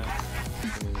another one.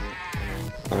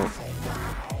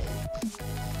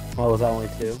 Oh, was that only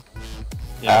two?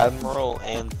 Yeah. Admiral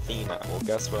and Thena. Well,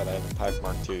 guess what? I have a Pack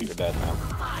Mark II. You're dead now.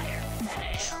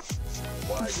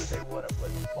 Why would they want to put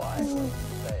fire on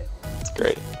the sale? It's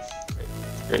great.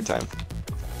 Great time.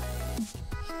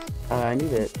 I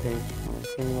need it.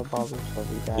 Thinking of bothers so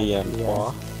we got Bien.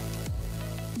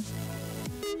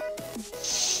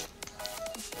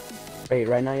 Wait,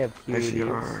 right now you have If you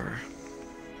QEDs. are.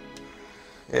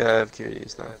 Yeah, I have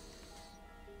QEDs now.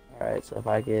 Alright, so if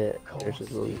I get yours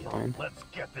is really fine. Let's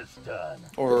get this done.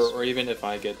 Or even if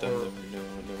I get them, then no,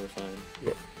 we're fine.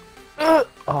 Oh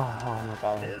my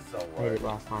god, This'll I hit work. it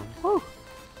last time. Woo.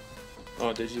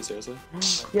 Oh, did you seriously?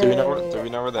 Do we know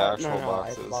where the actual no, box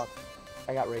it's is? locked.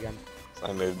 I got ray gun.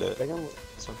 I moved it. Ray gun.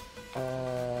 This one?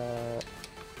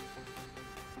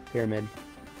 Pyramid.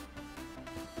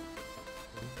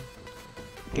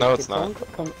 No, it's Did someone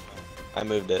not. Come... I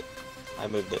moved it. I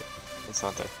moved it. It's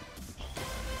not there.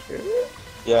 Sure?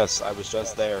 Yes, I was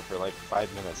just there for like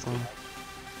 5 minutes. Dude.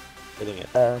 Hitting it.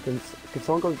 Can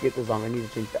someone go get this on? I need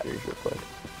to change batteries real quick.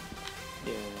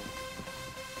 Yeah.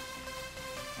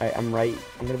 Alright, I'm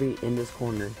gonna be in this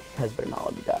corner. You guys better not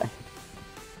let me die.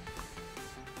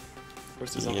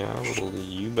 Where's the zombie? Yeah, well,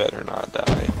 you better not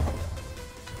die.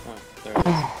 Oh, there it is.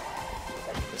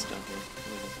 It's down here.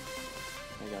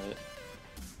 I got it.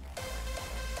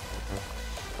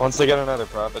 Once they get another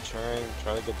profit sharing,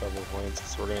 try to get double points,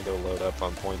 because we're gonna go load up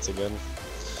on points again.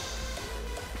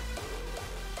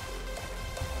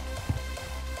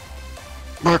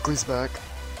 Barkley's back.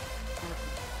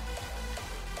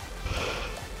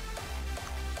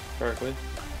 Berkeley?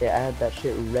 Yeah, I had that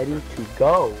shit ready to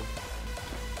go.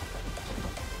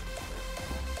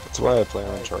 That's why I play on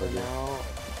Alright, so Charger. now,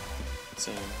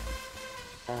 Same.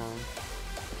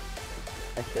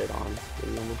 I should honestly,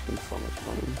 it would be so much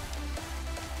money.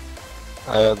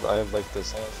 I have like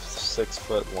this 6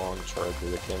 foot long charger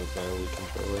that came with my Elite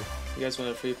controller. You guys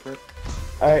want a free perk?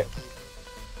 Alright,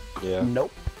 Yeah.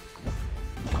 nope.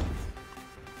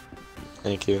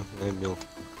 Thank you. Maybe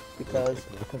Because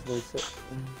Lisa.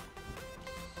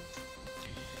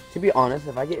 To be honest,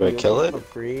 if I get Do I meal kill kits it? for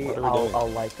free, What are we doing? I'll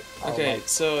like it. Okay,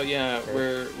 so yeah, it.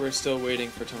 we're still waiting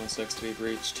for Tunnel 6 to be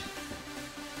breached.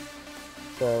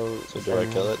 So So do I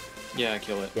kill it? Yeah,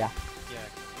 kill it. Yeah.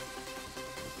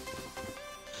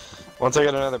 Once I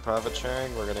get another profit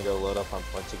sharing, we're gonna go load up on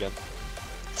points again.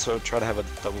 So try to have a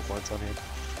double points on hand.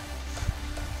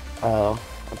 Oh,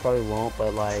 I probably won't,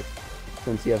 but like,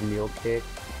 since you have meal kick,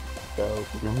 so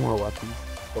no more weapons,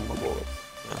 no more bullets.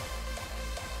 Yeah.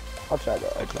 I'll try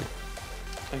that. Likely.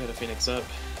 I got a Phoenix up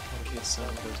in case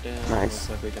someone goes down. Nice.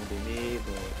 Looks like we're gonna be me,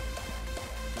 but.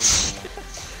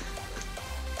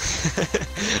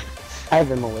 I have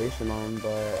immolation on,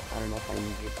 but I don't know if I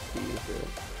need to use it.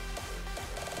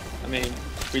 I mean,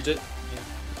 we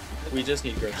just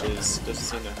need glitches. Doesn't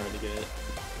seem that hard to get.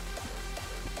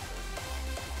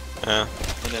 Yeah.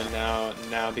 And then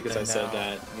now because I said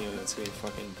that, you know, that's gonna be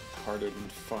fucking harder than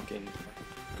fucking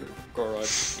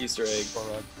Gorod Easter egg.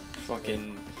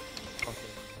 Fucking.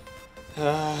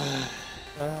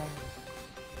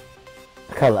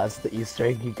 Cause that's the Easter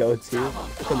egg you go to.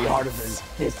 It's gonna be harder than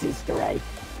this Easter egg.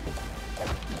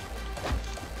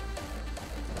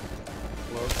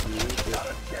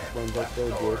 When Victor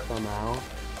did come out,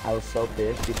 I was so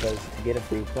pissed because to get a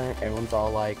fruit plant, everyone's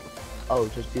all like, "Oh,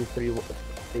 just do the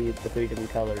 3 different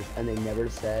colors," and they never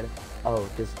said, "Oh,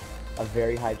 just a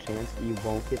very high chance you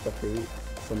won't get the fruit."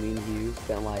 So me and you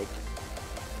spent like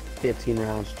 15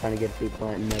 rounds trying to get a fruit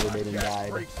plant and never did and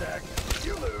died.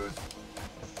 You lose.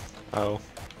 Oh.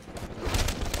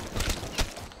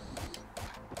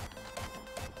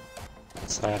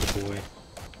 Sad boy.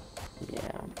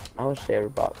 Yeah, I wish they ever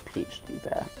brought Peach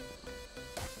back.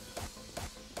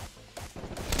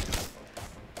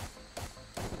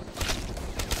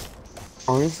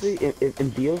 Honestly, in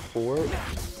BO4,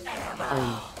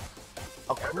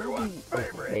 I'll probably be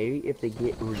okay if they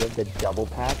get rid of the double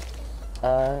pack,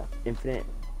 infinite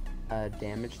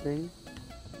damage thing.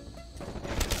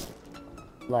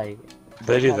 Like, If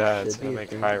they do double pack that, it's should gonna be a make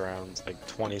thing. high rounds like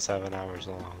 27 hours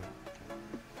long.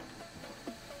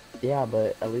 Yeah,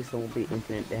 but at least it won't be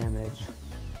infinite damage.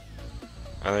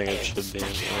 I think it should be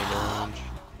infinite damage.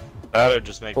 That would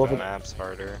just make Well, the if it- maps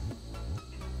harder.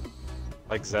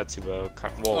 Like Zetsubo,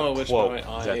 well, Oh, which quote,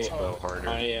 one? Zetsubo harder.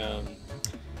 I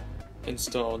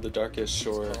installed the Darkest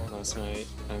Shore last night.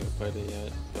 I haven't played it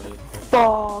yet, but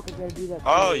Fuck, I gotta do that.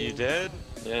 Oh, too. you did?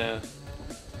 yeah.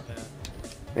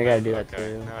 I gotta do that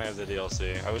Okay, too. now I have the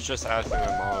DLC. I was just asking my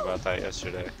mom about that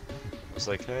yesterday. I was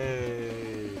like,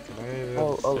 hey, can I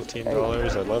have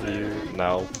 $15? I love you.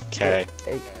 No. Okay.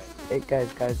 Hey, guys,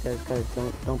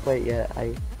 don't play it yet.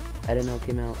 I didn't know it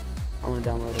came out. I wanna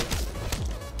download it.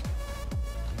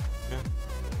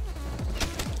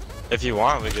 If you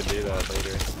want, we could do that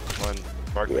later when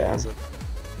Barkley Yeah. has it.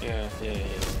 Yeah.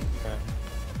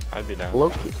 I'd be down.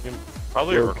 Loki. We can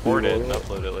probably Loki record it and Warrior.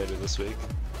 upload it later this week.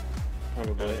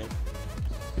 Probably.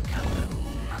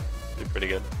 Be pretty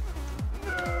good.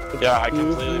 Yeah, I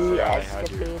completely Excuse me, forgot I had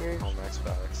your excavator. home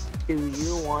Xbox. Do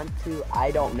you want to,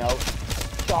 I don't know,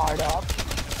 start up?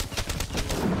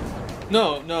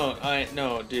 No,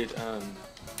 dude,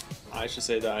 I should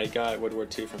say that I got World War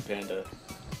II from Panda.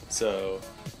 So,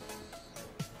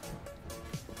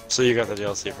 So you got the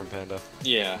DLC from Panda.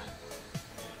 yeah.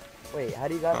 Wait, how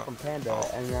do you got it from Panda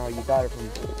and now you got it from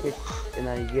Kit and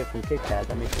now you get it from Kit Kat?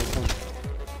 That makes no sense.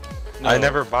 No. I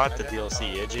never bought the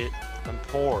DLC, idiot. I'm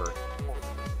poor.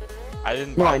 I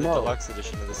didn't No, buy I the know. deluxe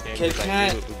edition of this game Kit because I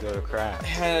Kat knew it would go to crap.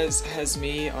 Has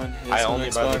me on his I own only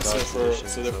buy the Xbox, deluxe edition,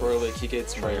 so therefore like he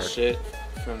gets my Rare. shit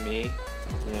from me.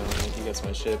 You know, like, he gets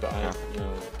my shit, but I, you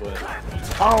know, but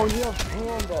Oh, you have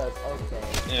Pandas.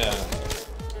 Okay.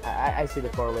 yeah. I see the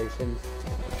correlations.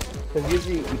 Because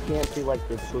usually you can't see like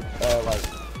the switch, like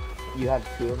you have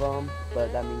two of them,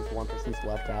 but that means one person's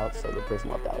left out, so the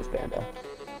person left out is Panda.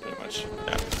 Pretty much.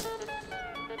 Yeah.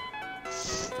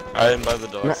 I didn't buy the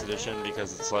deluxe edition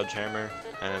because it's Sledgehammer,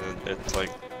 and it's like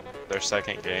their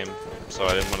second game, so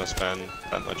I didn't want to spend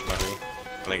that much money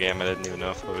on a game I didn't even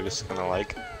know if I was gonna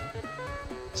like.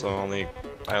 So I only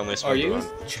spent it you on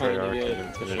trying to Treyarch get and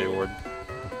Infinity sharing? Ward.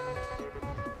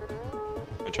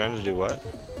 I'm trying to do what?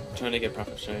 Trying to get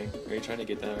profit sharing. Are you trying to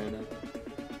get that right now?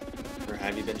 Or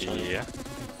have you been trying? Yeah.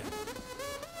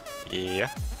 Yeah.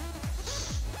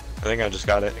 I think I just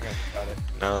got it.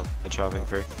 No, it's shopping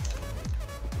free.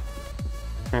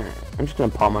 Alright, I'm just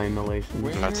gonna pause my emulation.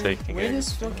 Where, I'm not taking where it.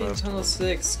 is fucking That's Tunnel cool.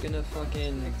 6 gonna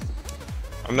fucking...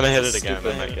 I'm gonna hit it again. I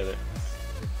Stupid. might get it.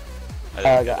 I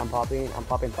didn't get I'm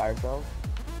popping fire cells.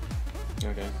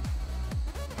 Okay. it.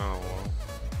 Oh well.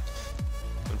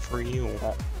 Good for you.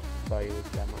 Sorry, you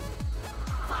wasted that money.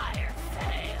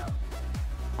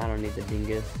 I don't need the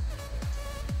dingus.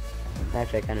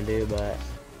 Actually, I kind of do, but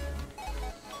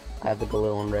I have the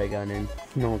Galil and ray gun, and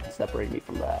no one can separate me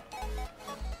from that.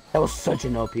 That was such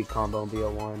an OP combo in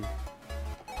BO1.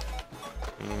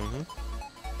 Mm-hmm.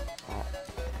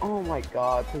 Oh my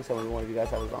god, please tell me one of you guys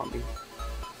have a zombie.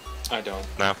 I don't.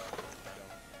 No.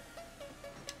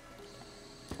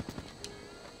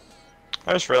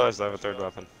 I just realized I have a third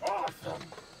weapon. Awesome.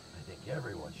 I think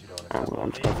everyone should own a couple I'm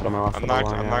of just gonna these. put on my last I'm little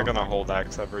not line gonna out. hold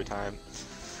X every time.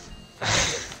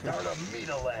 Start a meat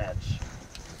latch.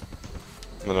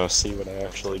 I'm gonna see what I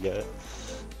actually get.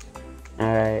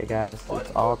 Alright guys, it's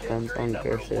all depends on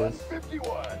Gersh's.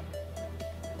 151.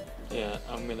 Yeah,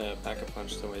 I'm gonna pack a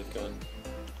punch the wave gun.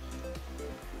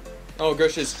 Oh,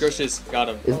 Gersh's, got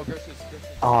him. Is-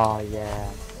 Oh yeah.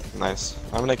 Nice.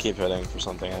 I'm gonna keep hitting for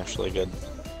something actually good.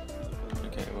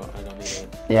 Okay, well, I don't need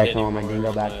it. Yeah, come on, my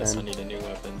dingo back unless I then. need a new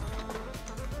weapon.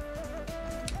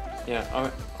 Yeah,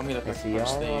 I'm gonna pack a see, punch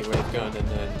I the like wave gun and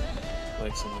then,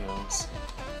 like, something else.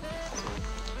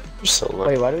 You're so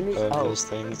lucky. Wait, why do we need- oh. those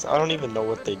things? I don't even know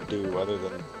what they do other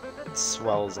than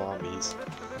swell zombies.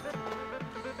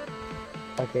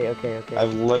 Okay.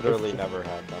 I've literally never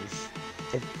had them.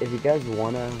 If you guys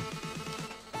wanna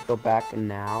go back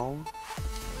now,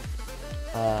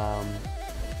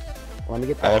 let me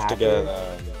get the I have to get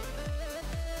hacker.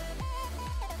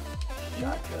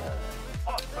 Shotgun.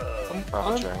 Awesome.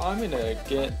 Profit sharing. I'm gonna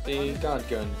get the God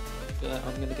gun.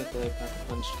 I'm gonna get the pack a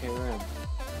punch KRM.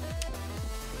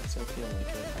 So I feel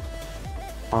like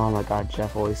it. Oh my god,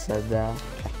 Jeff always said that.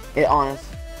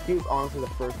 He was honestly the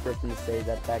first person to say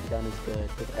that that gun is good,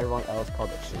 because everyone else called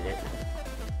it shit.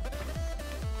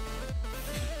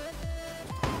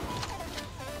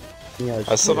 You know,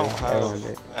 I still don't everyone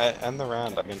have. did. End the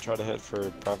round. I can try to hit for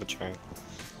profit sharing.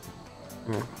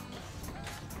 Hmm.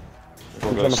 We'll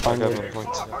I'm go trying to stack find up it. on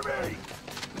points. For me.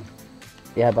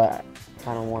 Yeah, but I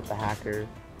kind of want the hacker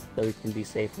so we can be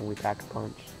safe when we pack a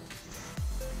punch.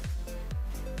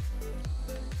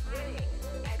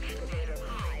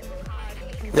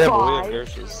 Yeah, but we have Five.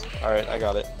 Gersh's. Alright, I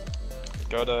got it.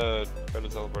 Go to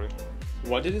teleporter.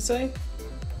 What did it say?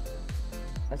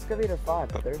 Excavator 5,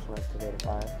 but there's no Excavator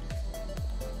 5.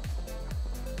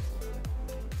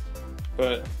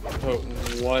 But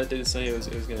what did it say it was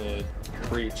gonna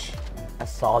breach? I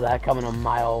saw that coming a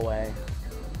mile away.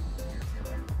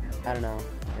 I don't know.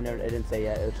 It didn't say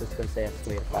yet. It was just gonna say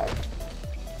Excavator 5.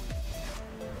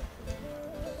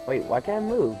 Wait, why can't I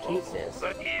move? Jesus. The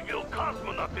evil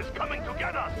cosmonaut is coming to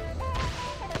get us.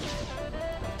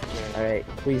 Alright,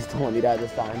 please don't let me die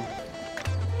this time.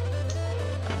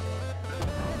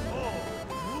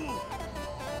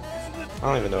 I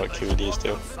don't even know what QEDs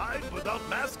do. Outside without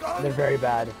mask on? They're very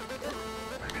bad.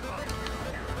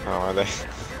 Oh, are they?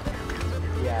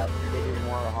 Yeah, they do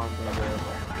more harm than good.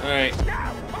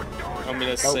 Alright. I'm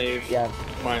gonna save Yeah,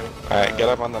 my. Alright, get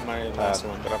up on the my pad. last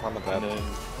one. Get up on the pad. And then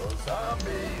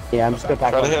Zombies. yeah, I'm just gonna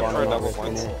pack Try to one hit down for a and double over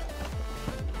points. it.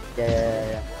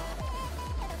 Yeah.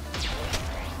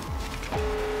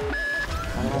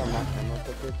 I don't know, I'm not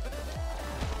clicking.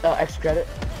 Oh, extra credit.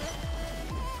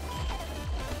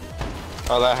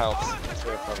 Oh, that helps. That's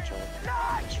very profit sharing.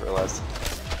 Just realized.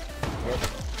 Yep.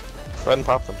 Go ahead and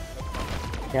pop them.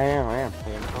 Yeah, I am.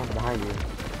 I'm behind you.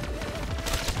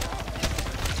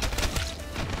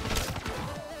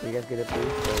 you guys get a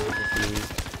boost, or is it just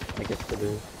me that gets the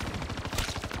boost?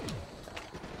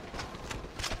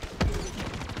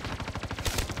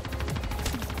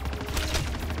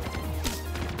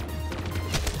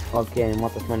 Okay, and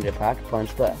want the thunder pack punch,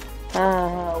 but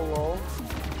lol.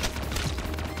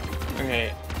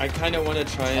 Okay, I kind of want to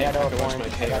try and watch my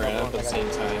KRM, but at the same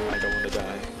time, I don't want to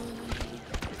die.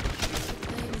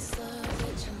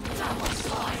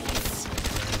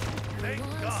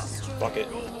 Fuck it.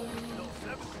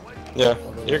 Yeah,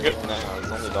 you're good now.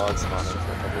 There's only dogs spawning for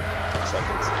a couple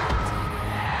seconds.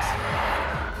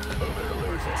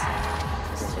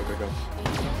 Go.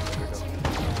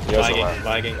 You guys are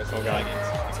Lagging. Oh god.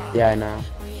 Yeah, I know.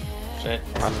 Shit.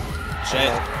 I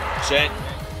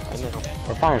know.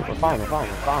 We're fine. You're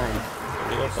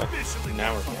okay.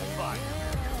 Now we're fine.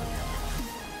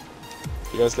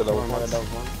 You guys get over Another once. double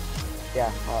one.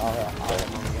 Yeah, I'll hit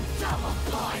one again.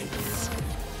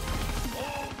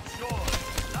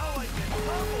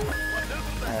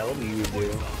 Alright, what do you do?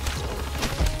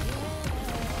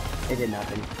 It did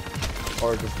nothing.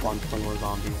 Or just spawned 20 more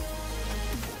zombies.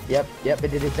 Yep,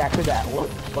 it did exactly that.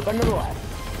 Look under the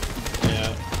left.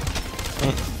 Yeah.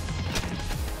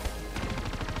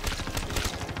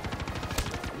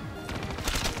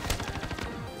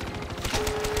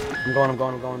 I'm going.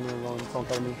 Don't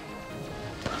tell me.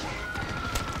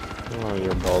 Oh,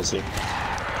 you're ballsy.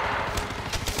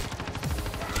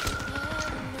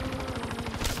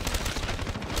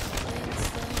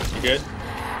 You good?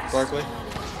 Barkley?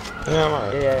 Yeah, I'm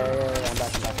alright. Yeah, I'm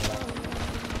back.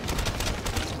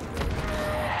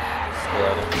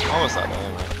 Yeah, almost out of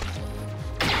anyway.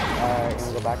 You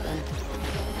wanna go back then?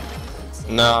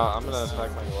 No, I'm gonna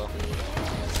attack my glove.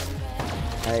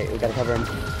 Alright, we gotta cover him.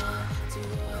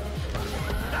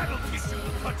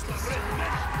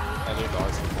 I need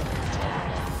dogs.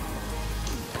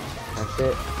 That's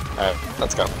it. Alright,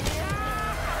 let's go.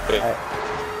 Alright.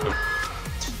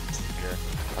 Here.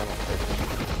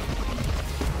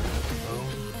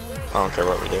 I don't care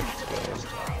what we do.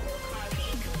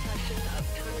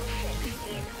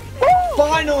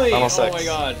 Finally! Almost Oh six. my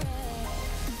god.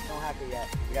 Don't hack it yet.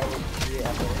 We gotta wait for it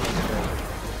after.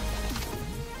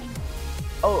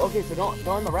 Oh, okay, so don't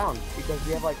end the round because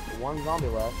we have like one zombie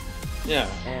left. Yeah.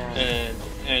 And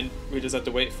And we just have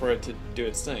to wait for it to do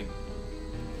its thing.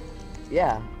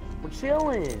 yeah, we're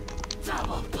chilling.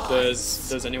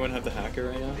 Does anyone have the hacker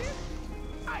right now?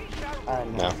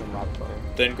 No. It's in laboratory.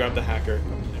 Then grab the hacker.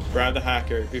 Grab the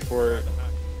hacker before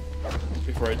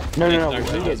it No,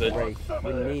 actually we need it does to it. break.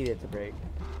 We need it to break.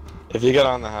 If you get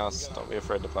on the house, don't be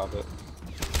afraid to pop it.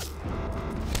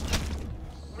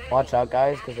 Watch out,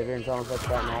 guys, because if you're in tunnel six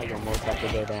right now, you'll most have to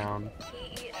go down.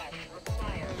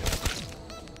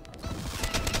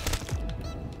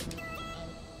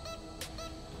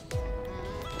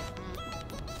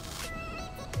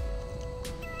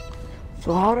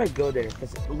 So how do I go there?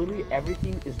 Because literally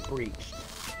everything is breached.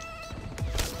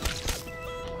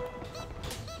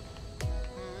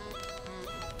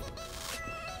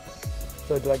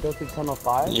 So do I go through tunnel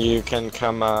 5? You can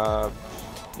come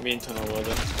You mean tunnel 11?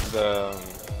 the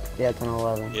Yeah, tunnel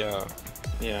 11. Yeah.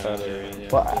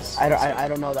 That Well, this- I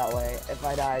don't know that way. If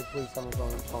I die, please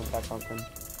someone back something.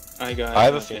 I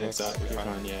have a Phoenix Phoenix. out. You're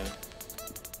fine, yeah.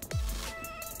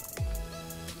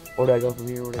 Where do I go from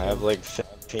here? Where do I I have go? like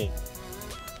 15.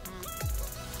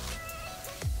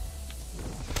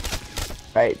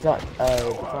 Right,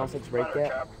 tunnel 6 break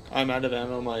yet? I'm out of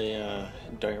ammo, my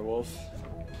direwolf.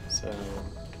 So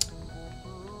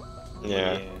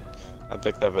Yeah. I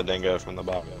picked up a dingo from the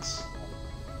box.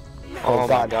 Oh, Oh my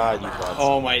God. god, you brought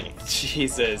Oh my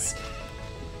Jesus.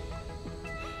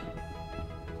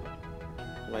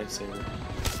 Lifesaver.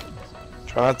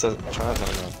 Try not to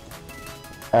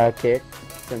know. Kick,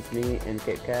 since me and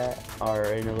Kit Kat are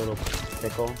in a little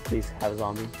pickle, please have a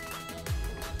zombie.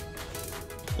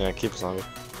 Yeah, keep a zombie.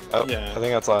 Oh, Yeah. I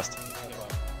think that's last.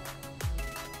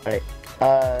 Alright,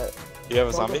 You have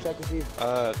a someone zombie? go check to see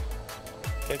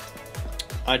if- Kicked.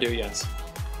 I do, yes.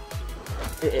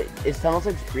 Is tunnel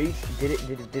 6 breach? Did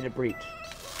it breach?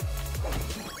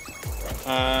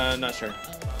 Not sure.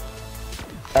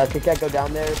 Kit Kat, go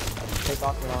down there, take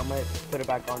off your helmet, put it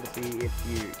back on to see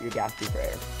if you're gas proof for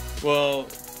air. Well,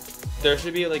 there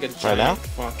should be like a giant now?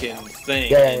 fucking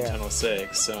thing Yeah, in yeah. Tunnel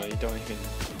 6, so you don't even...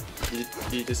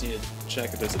 You just need to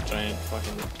check if there's a giant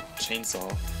fucking chainsaw.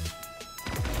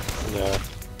 Yeah.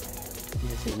 You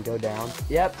just see him go down.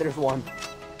 Yep, there's one.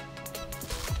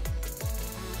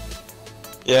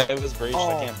 Yeah, it was breached.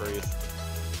 Oh. I can't breathe.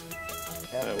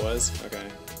 Yep. It was? Okay.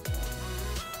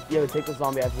 Yo, take the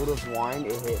zombie. I would have whined.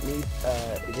 It hit me.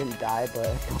 It didn't die,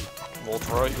 but We'll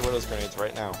throw out your widow's grenades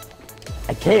right now.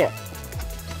 I can't.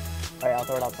 Alright, I'll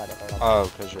throw it outside.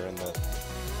 Oh, because you're in the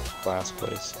glass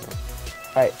place. No.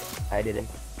 Alright, I did it.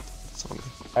 Zombie.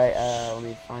 Alright, let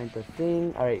me find the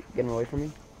thing. Alright, get him away from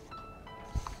me.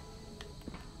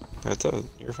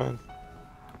 You're fine.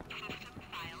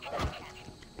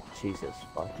 Jesus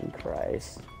fucking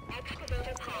Christ.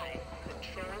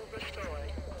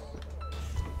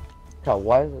 So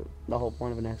what is the whole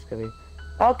point of an excavator?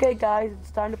 Okay guys, it's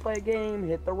time to play a game.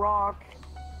 Hit the rock.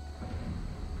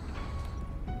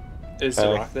 Is the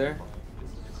rock there?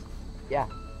 Yeah.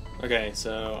 Okay,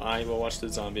 so I will watch the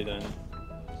zombie then.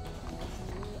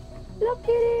 Look at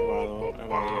it.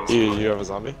 While You have a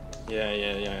zombie? Yeah,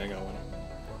 I got one.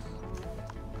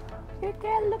 You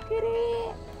can look at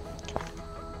it.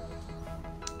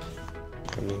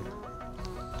 Come in.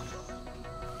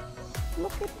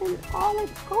 Look at it in all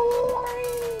its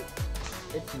glory.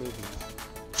 It's moving.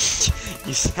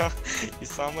 You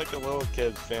sound like a little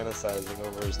kid fantasizing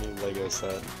over his new Lego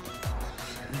set.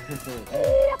 Look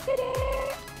at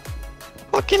it.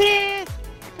 Look at it!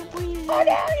 Oh no,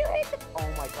 you hit the... Oh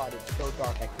my god, it's so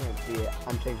dark, I can't see it.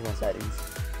 I'm changing my settings.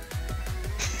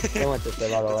 I went this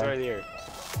way, by the It's way. right here.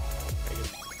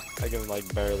 I can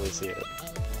like barely see it.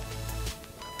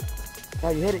 Oh,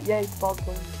 you hit it. Yay, ball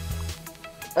coin.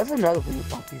 That's another thing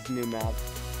about these new maps.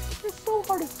 They're so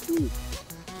hard to see.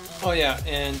 Oh yeah,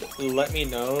 and let me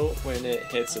know when it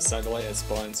hits the satellite at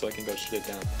spawn so I can go shoot it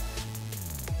down.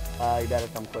 You better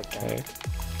come quick then. Okay.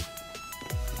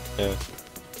 Yeah.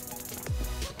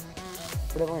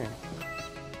 Where'd it land?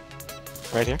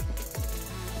 Right here.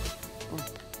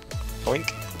 Boink.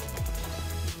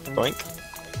 Boink.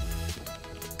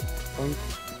 Boink.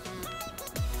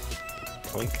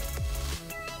 Boink.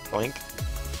 Boink.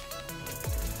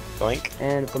 Boink.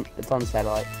 And it's on the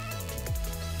satellite.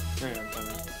 Alright, I'm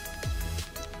coming.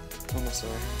 Almost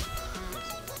there.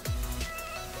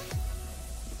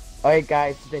 Alright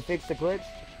guys, did they fix the glitch?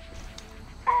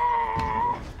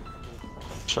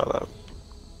 Shut up.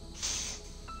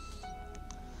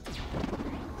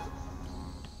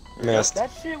 Missed. That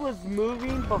shit was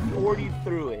moving before you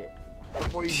threw it.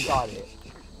 Before you got it.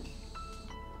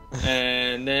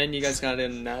 And then you guys gotta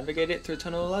navigate it through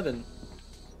Tunnel 11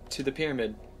 to the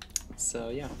pyramid. So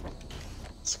yeah.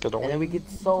 It's good And then we get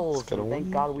souls. Let's get And thank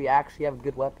on. God we actually have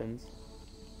good weapons.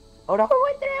 Oh no,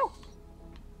 what through?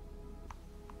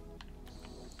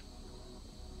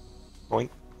 Boink.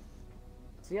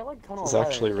 See, I like Tunnel It's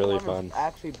 11. actually really Tunnel 11's fun.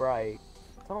 actually bright.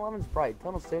 Tunnel 11's bright.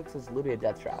 Tunnel 6 is literally a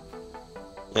death trap.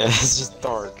 Yeah, it's just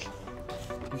dark.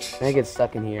 And I get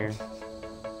stuck in here.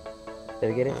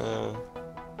 Did I get it?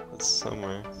 It's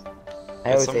somewhere.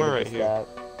 I always say somewhere to right get here. stuck.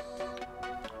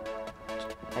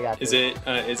 I got Is this.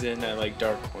 it in that like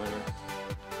dark corner?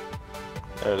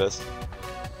 There it is.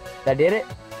 I did it?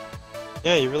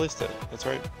 Yeah, you released it. It's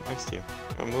right next to you.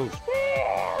 Don't move.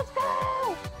 Yeah, let's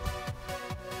go!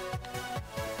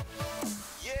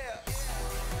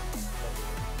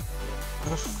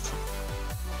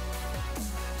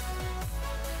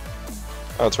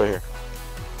 Oh, it's right here.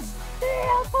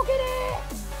 Yeah, let's go get it!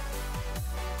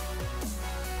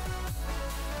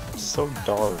 It's so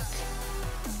dark.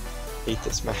 Hate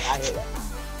this map. I hate it.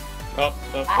 Oh,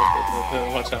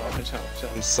 watch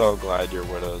out. I'm so glad your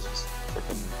widows was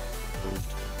freaking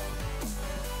moved.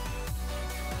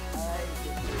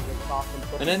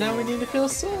 And then now we need to kill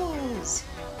souls!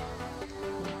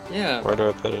 Yeah. Where do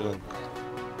I put it in?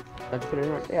 Let's put it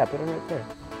in right there. Yeah, put it right there.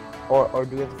 Or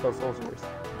do we have to fill souls first?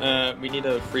 We need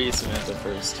to free Samantha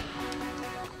first.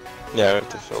 Yeah, I have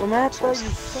to fill Samantha, you're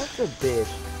souls. such a bitch.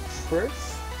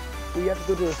 First, we have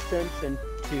to go to Ascension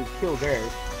to kill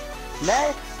Garrett.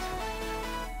 Next,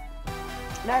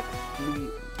 we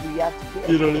have to get.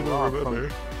 You don't even rock remember.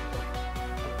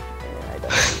 Yeah, I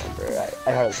don't remember.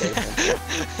 I heard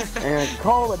it. And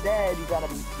Call of the Dead, you gotta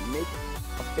make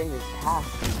a famous task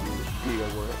to do your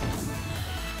work.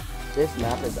 This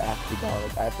map is actually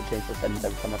dark. I have to change the settings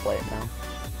every time I play it now.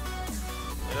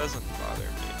 It doesn't bother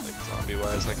me, like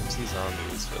zombie-wise. I can see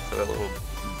zombies with that little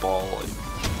ball. Like,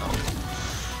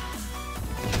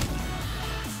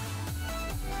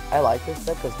 I like this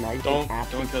stuff because now you Don't can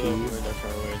actually kill them see. when they're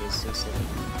far away. This is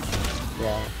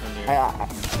Yeah. on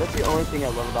That's the only thing I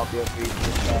love about BO3 is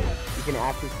that you can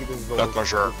actually see this little. That's my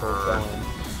shirt.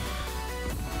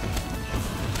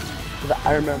 Because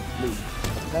I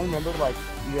remember like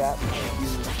you either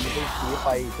see it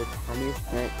by the time you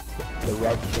went the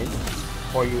red tint,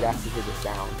 or you would actually hear the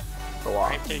sound go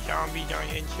off. the zombie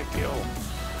dying to kill.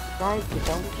 Guys, the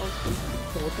sound is like,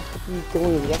 what the fuck are you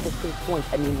doing? We have to save points.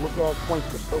 I mean, look at our points.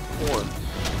 We're so poor.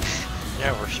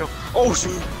 Yeah, we're so. Oh,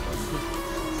 shoot!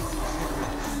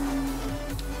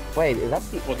 Wait, is that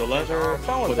the? Pull the lever, What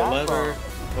sound was pull the that lever,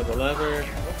 from? pull the lever.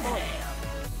 What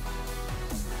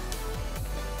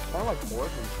Kind of like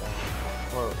Orphan sound.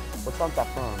 Or what sound's that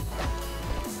from?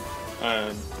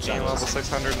 Game level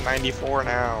 694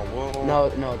 now. Whoa. No,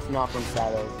 it's not from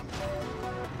Shadows.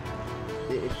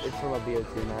 It's from a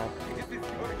BO2 map.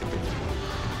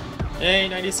 Hey,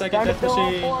 90-second death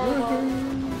machine!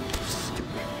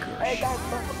 Hey guys,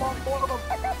 start the ball 4 of them!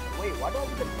 Wait, why do I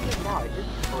get to see it now? I did it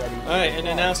already. Alright, and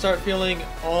then now start feeling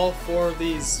all 4 of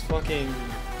these fucking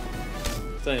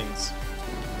things.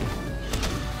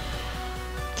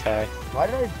 Okay. Why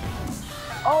did I...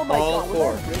 Oh my All god,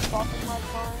 4. was that Drake talking my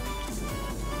time?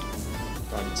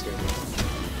 I'm just scared.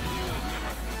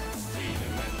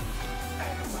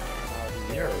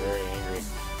 You're very angry.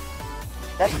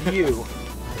 That's you.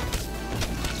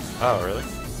 Oh, really?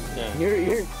 Yeah.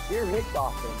 You're Rick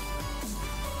Dawson.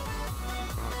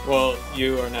 Well,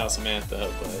 you are now Samantha,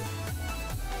 but...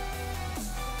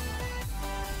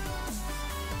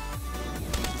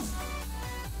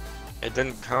 It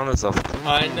didn't count as a...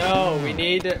 I know, we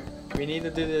need to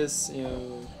do this, you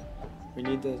know... We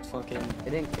need to fucking...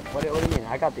 It didn't... What do you mean?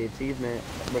 I got the achievement.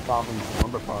 Rick Dawson's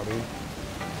slumber party.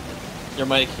 Your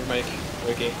mic,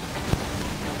 Ricky.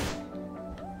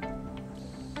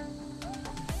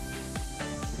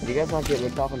 Did you guys not get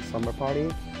Rick Dawson's slumber party?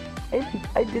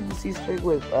 I did the Easter egg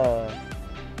with, Did I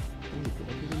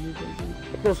do the new version? I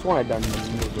could have sworn I'd done the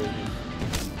new version.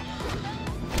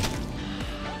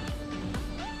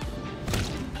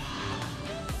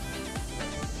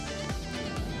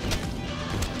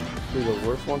 Dude, the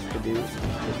worst ones to do is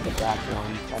the back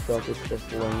ones. I feel like it's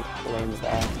just lame as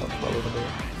ass up a little bit.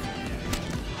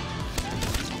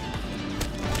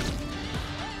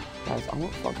 Guys, I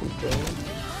want fucking kill.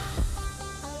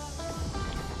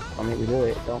 I mean, we do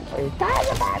it. Don't play. Guys,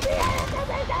 I'm happy! I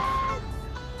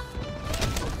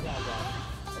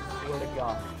swear to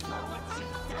God.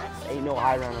 Ain't no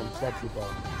high round on sexy, bro.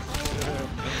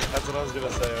 That's what I was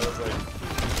gonna say. I was like...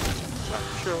 I'm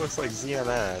sure it looks like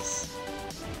ZMS.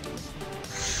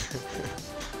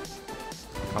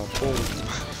 Oh, boom.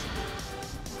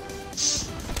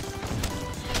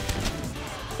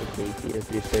 Okay,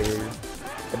 PS3 servers.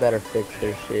 They better fix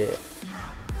their shit.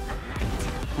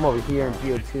 I'm over here in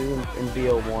BO2 and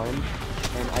BO1,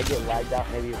 and I get lagged out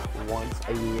maybe once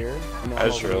a year. And I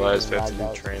just realized we have to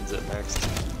do transit next.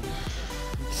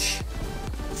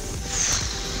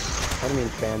 What do you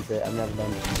mean transit? I've never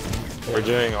done it. We're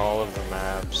doing all of the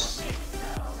maps.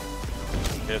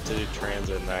 We have to do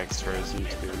transit next for his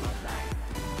YouTube.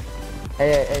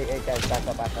 Hey, guys, back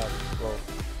up. Well,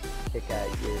 kick out,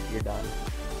 you're done.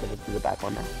 So let's do the back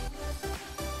one now.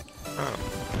 Oh,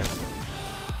 okay.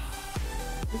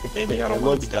 Maybe I don't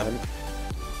want to be done.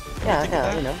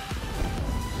 Yeah, you know.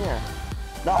 Yeah.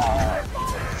 No!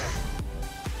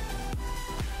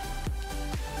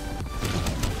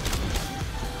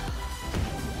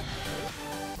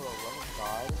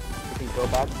 We can go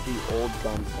back to the old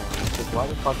gun sound. Because why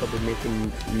the fuck have they making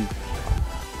you...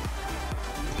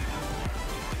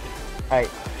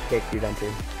 Alright, kick, you're done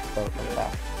too. So, come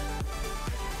back.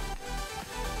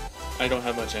 I don't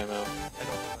have much ammo.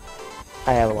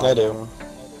 I have a lot I of do. ammo.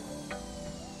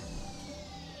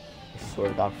 I swear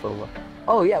to God, for what?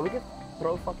 Oh yeah, we could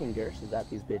throw fucking Gersons at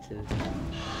these bitches.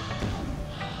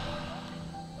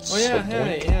 Oh yeah,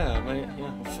 yeah.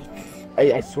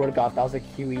 I swear to God, if that was a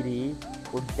QED,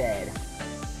 we're dead.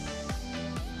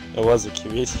 It was a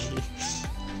QED.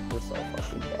 We're so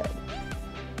fucking dead.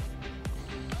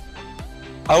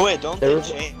 Oh wait, don't There they was-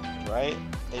 change, right?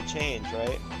 They change,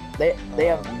 right? They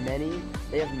have many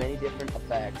different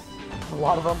effects. A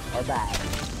lot of them are bad.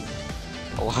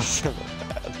 A lot of them are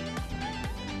bad.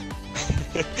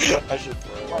 I should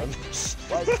throw one.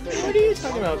 What are you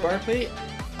talking about, Barclay?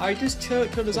 I just killed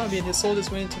a zombie and his soul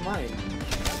just went into mine.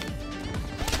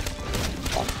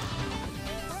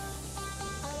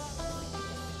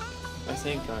 I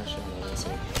think I should know this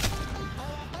one.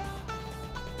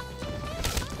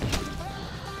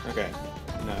 Okay.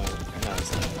 No,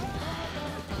 it's not.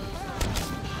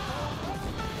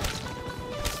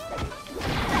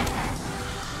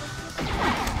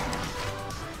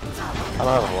 I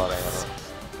don't have a lot of ammo.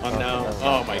 I'm now.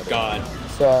 Oh my god.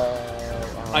 So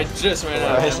I just ran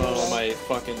out of ammo on my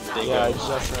fucking dingo. Yeah, I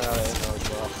just ran out of ammo as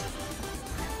well.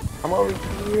 I'm over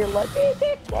here like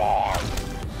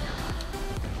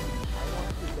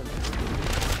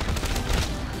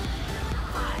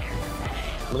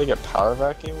Did they get power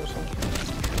vacuum or something?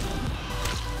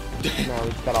 no, we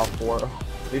just got all 4.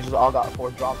 We just all got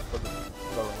 4 drops for the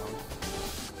round.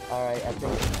 Alright, I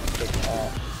think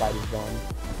side is done.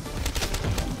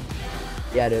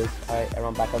 Yeah, it is. Alright,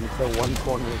 everyone back up until one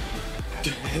corner.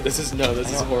 This is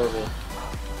horrible.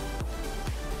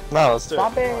 No, let's do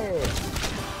Stop it. it!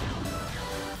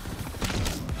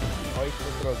 Oh, you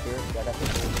should throw a gear. Yeah, that's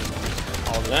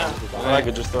what all the Yeah. times we Or got. I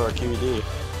could just throw a QED.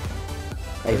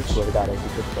 I swear to God, I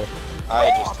should just throw. I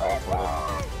just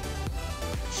teleported.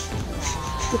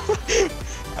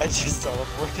 I just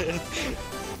teleported.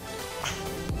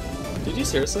 Did you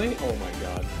seriously? Oh my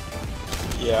god.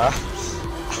 Yeah.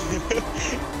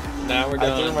 Now we're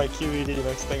I threw done. my QED,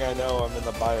 next thing I know, I'm in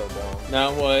the biodome.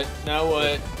 Now what? Now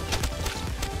what?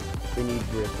 We need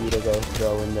Ricky to go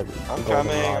throw in the I'm golden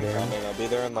coming, rod I'm in. coming. I'll be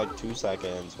there in like 2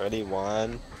 seconds. Ready?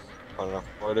 1 and a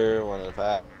quarter, 1 and a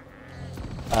half.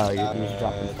 Oh, you're just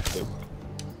dropping. 2.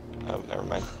 Oh, never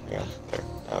mind. Hang on. There.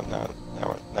 Oh,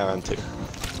 now I'm 2.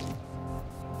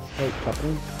 Wait,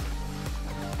 company?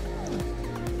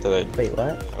 Did I? Wait,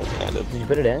 what? Oh, I did. Did you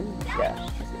put it in? Yeah.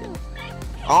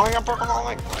 Oh, I got purple on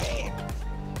my green!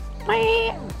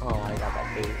 Oh, I got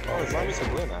that bait. Oh, as long as it's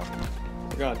blue now.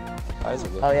 God. Why is it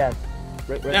blue? Oh, yeah.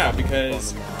 Yeah,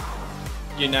 because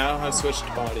you now have switched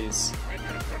bodies.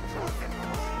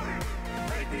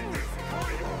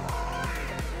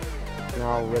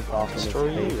 Now Rick off in his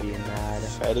Destroy face you. being mad.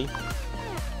 Fatty.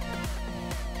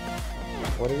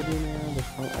 What do we do now?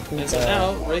 I think, And so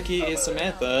now Ricky is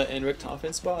Samantha in Rick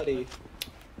Toffin's body.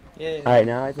 Yay. Alright,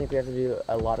 now I think we have to do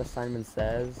a lot of Simon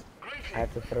Says. I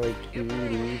have to throw a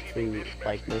QED to,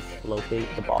 like, mislocate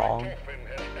the ball.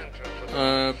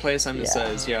 Play Simon Yeah.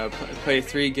 Says. Yeah, play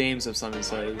 3 games of Simon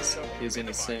Says using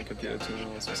the same computer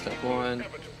terminals for step 1.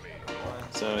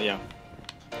 So yeah.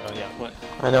 Oh yeah. What?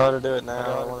 I know how to do it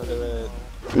now. I want to do it.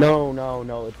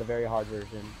 No, it's a very hard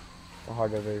version. A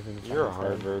harder version. of You're a Simon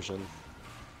hard Says. version.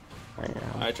 I know.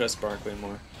 I trust Barkley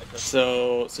more.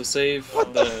 So save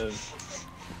the.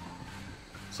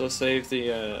 So save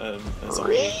the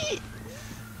zombie.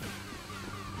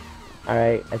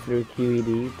 Alright, I threw a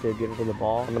QED to get it to the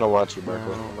ball. I'm gonna watch you,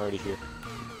 Berkeley. No. I'm already here.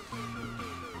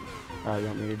 Oh, you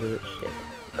want me to do it? Shit.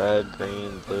 Red,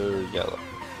 green, blue, yellow.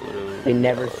 Blue. They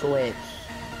never yellow, switch.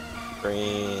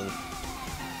 Green.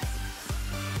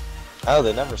 Oh,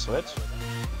 they never switch?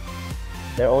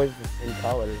 They're always the same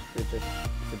colors. It's just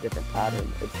it's a different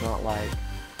pattern. It's not like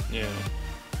Yeah.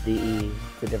 DE.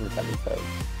 It's a different Simon Says.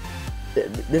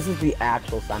 This is the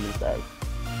actual Simon Says.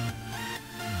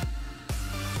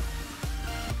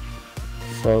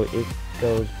 So it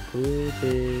goes blue,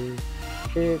 blue,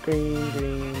 green, green,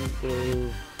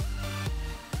 blue,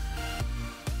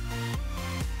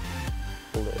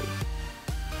 blue,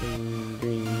 green,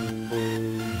 green,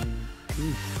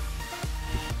 blue,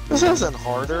 This isn't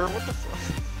harder. What the fuck?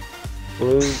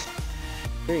 blue,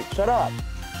 green. Shut up!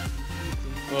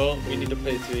 Well, we need to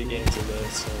play 3 games of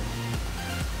this. So.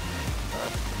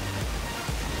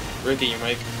 Ricky, your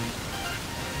mic.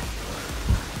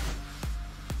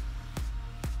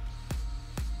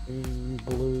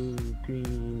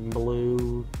 Green,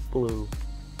 blue, blue.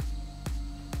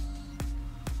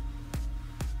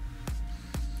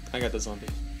 I got the zombie.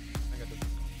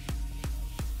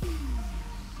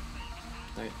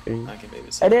 Green. I can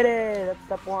babysit. I did it! That's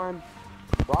step 1.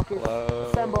 Rocket Hello.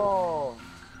 assemble!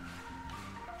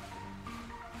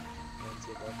 Is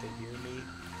it like they hear me?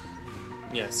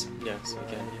 Yes,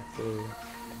 I can. Blue.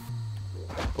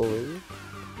 Blue.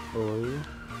 Blue.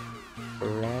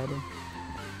 Red.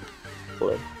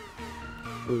 Blue.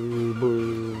 Blue,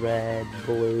 blue, red,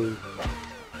 blue,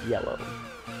 yellow.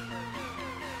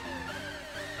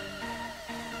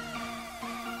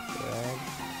 Red.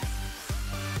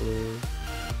 Blue.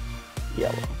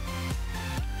 Yellow.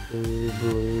 Blue,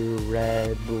 blue,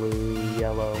 red, blue,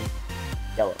 yellow.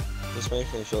 Yellow. This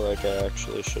makes me feel like I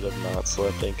actually should have not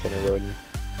slept in kindergarten.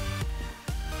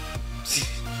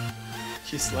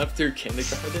 You slept through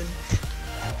kindergarten?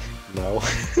 No.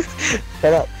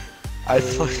 Shut up. I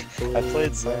Blue,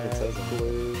 played Simon red, Says.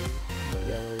 blue,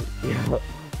 yellow, yellow,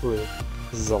 blue.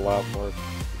 This is a lot more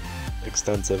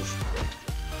extensive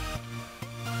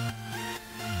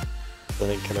than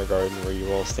in kindergarten where you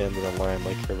all stand in a line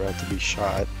like you're about to be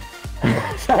shot.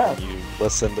 Shut up. You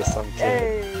listen to some kid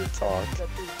Hey, talk step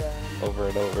is done. over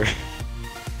and over.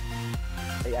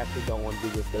 I actually don't want to do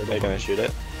this third Are you gonna one. shoot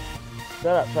it?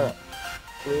 Shut up.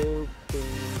 Blue, green,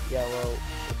 yellow,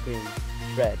 green,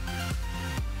 red.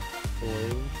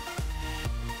 Blue,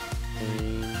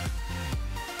 green,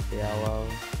 yellow,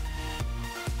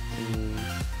 green,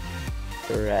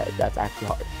 red. That's actually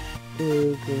hard.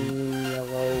 Blue, green,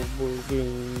 yellow, blue,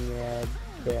 green, red,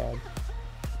 red.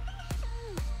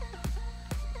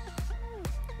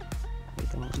 I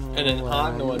don't know And then what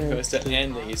I'm the one who I'm has to missing.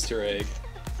 end the Easter egg.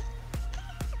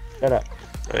 Shut up.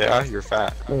 Yeah, you're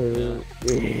fat. Blue,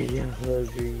 green, yellow,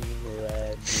 green,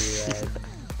 red, red,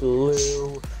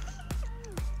 blue.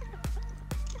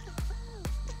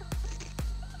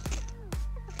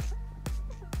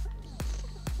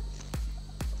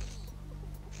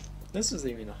 This isn't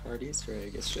even a hard Easter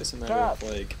egg. It's just a matter Stop. of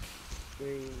like.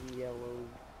 Green, yellow,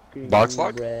 green, Box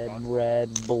lock?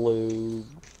 red, blue,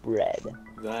 red.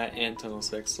 That and Tunnel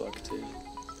 6 luck too.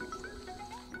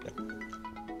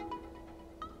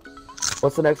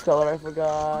 What's the next color I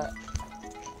forgot?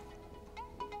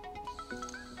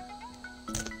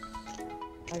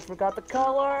 I forgot the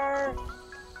color!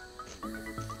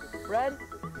 Red?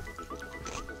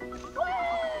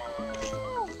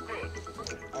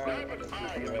 Alright,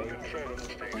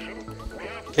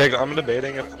 Okay, I'm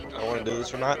debating if I want to do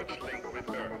this or not.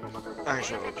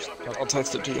 Actually, I'll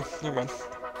text it to you. Never mind.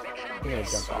 I'm gonna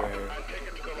jump off.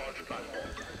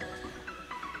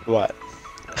 What?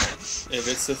 If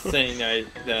it's the thing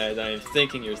that I'm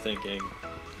thinking you're thinking.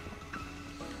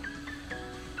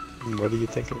 What are you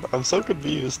thinking about? I'm so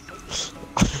confused.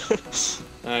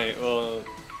 Alright, well,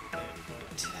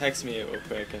 text me it real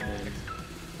quick and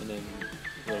then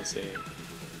we'll see.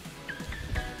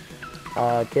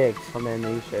 Kicks from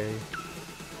the Easter egg.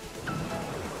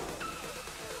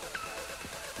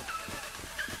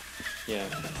 Yeah,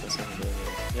 that's what I'm doing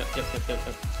here. Yep.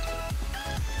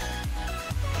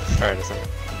 Alright, a second.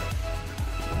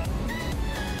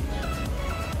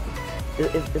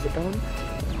 Is it done?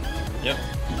 Yep,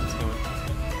 it's going.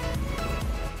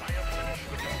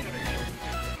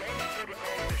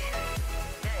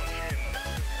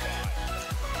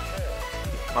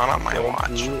 Not on my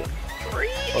watch.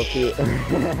 Okay.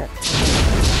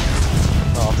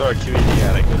 I'll throw a QED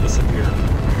at it, it'll disappear.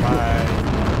 Bye.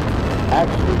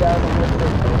 Actually, that was a little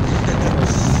bit.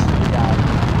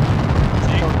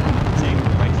 See,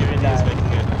 my QED is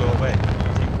making it go away.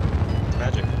 See,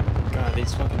 magic. God,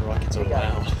 these fucking rockets are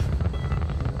loud.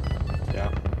 Yeah.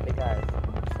 Hey guys,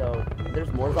 so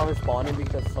there's more zombies spawning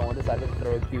because someone decided to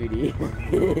throw a QED.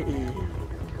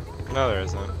 No, there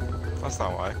isn't. That's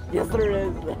not why. Yes, there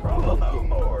is. No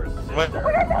more. What?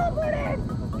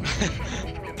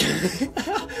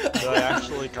 Did I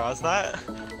actually cause that?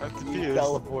 I'm He confused.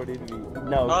 teleported me.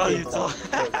 No, Oh,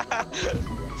 Kick you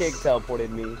Kick teleported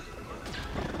me.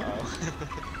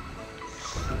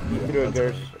 He threw a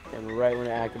Gersh, and right when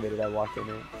it activated, I walked in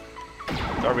it.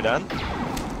 Are we done?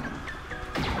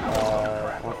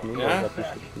 Once me Yeah. goes up, you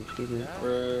should achieve it.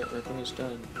 We're pretty much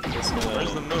done. Just gonna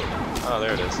Where's the moon? Oh,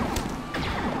 there it is.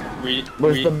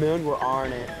 Where's the moon? We're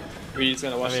on it. We're just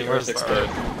gonna watch the where's Earth the explode.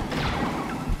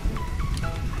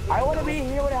 I want to be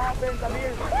here when it happens. I'm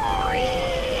here.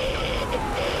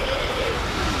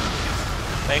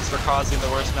 Thanks for causing the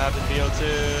worst map in BO2.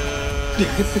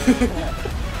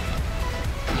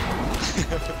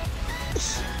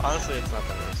 Honestly, it's not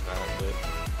the worst map,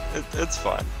 but it's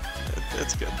fun.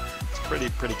 It's good. It's pretty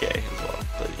gay as well,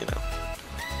 but you know.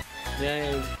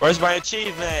 Yay. Where's my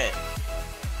achievement?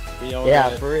 We all Yeah,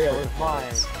 got for real, purple it's fine.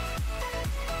 points.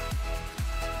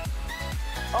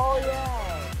 Oh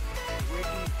yeah.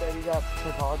 Ricky said he got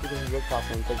per college because he's Rick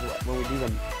Hoffman. Because when we do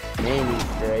the main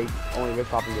Easter egg, only Rick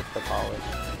Hoffman gets per college.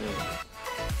 Yeah.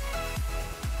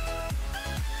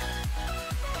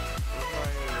 Where's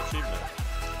my achievement?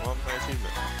 I want my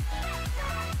achievement.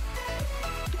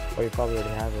 Or you probably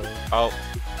already have it. Oh.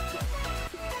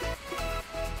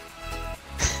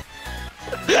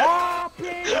 Ah,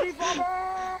 PhD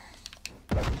bomber!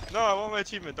 No, I want my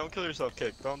achievement. Don't kill yourself,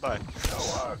 Kick. Don't die.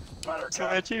 Matter That's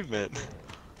my achievement.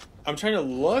 I'm trying to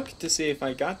look to see if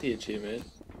I got the achievement.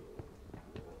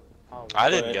 Oh, I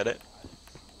didn't get it.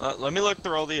 Let me look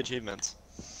through all the achievements.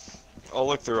 I'll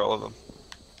look through all of them.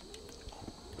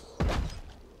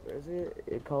 where is it?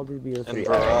 It called it BO3. And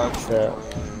Alright, barrage, so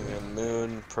and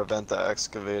moon, prevent the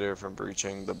excavator from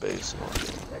breaching the base.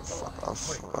 Fuck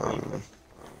off.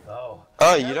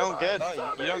 Oh, you don't get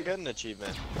an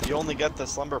achievement. You only get the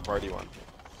slumber party one.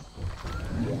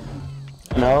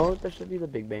 no, there should be the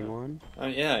Big Bang one.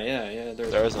 Yeah.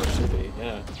 There isn't. Should be,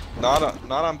 yeah. Not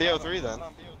on BO3 then.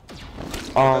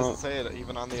 It doesn't say it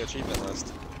even on the achievement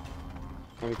list.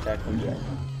 Let me check.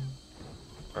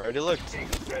 Already looked.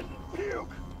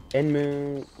 In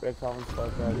Moon, Rick Hoffman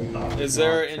stuff already. Is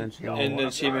there Not an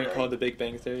achievement called the Big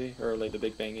Bang Theory? Or like the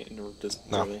Big Bang or just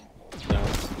No. really? No.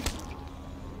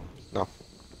 No.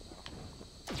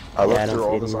 I looked I don't through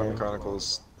all see the it Zombie either.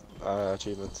 Chronicles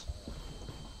achievements.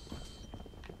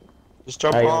 Just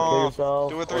jump You wanna kill off. yourself,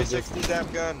 Do a or just- 360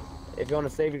 zap gun. If you want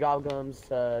to save your goblins,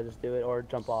 just do it or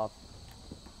jump off.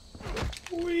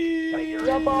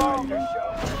 Jump off!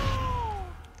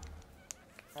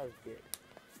 That was good.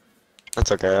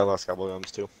 That's okay. I lost couple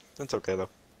gums too. That's okay though.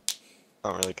 I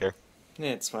don't really care. Yeah,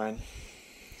 it's fine.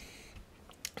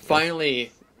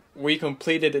 Finally, we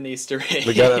completed an Easter egg.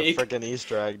 We got a freaking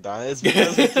Easter egg done. It's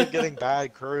because we keep getting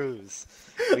bad crews.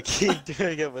 We keep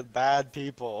doing it with bad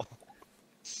people.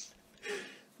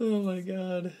 Oh my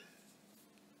god.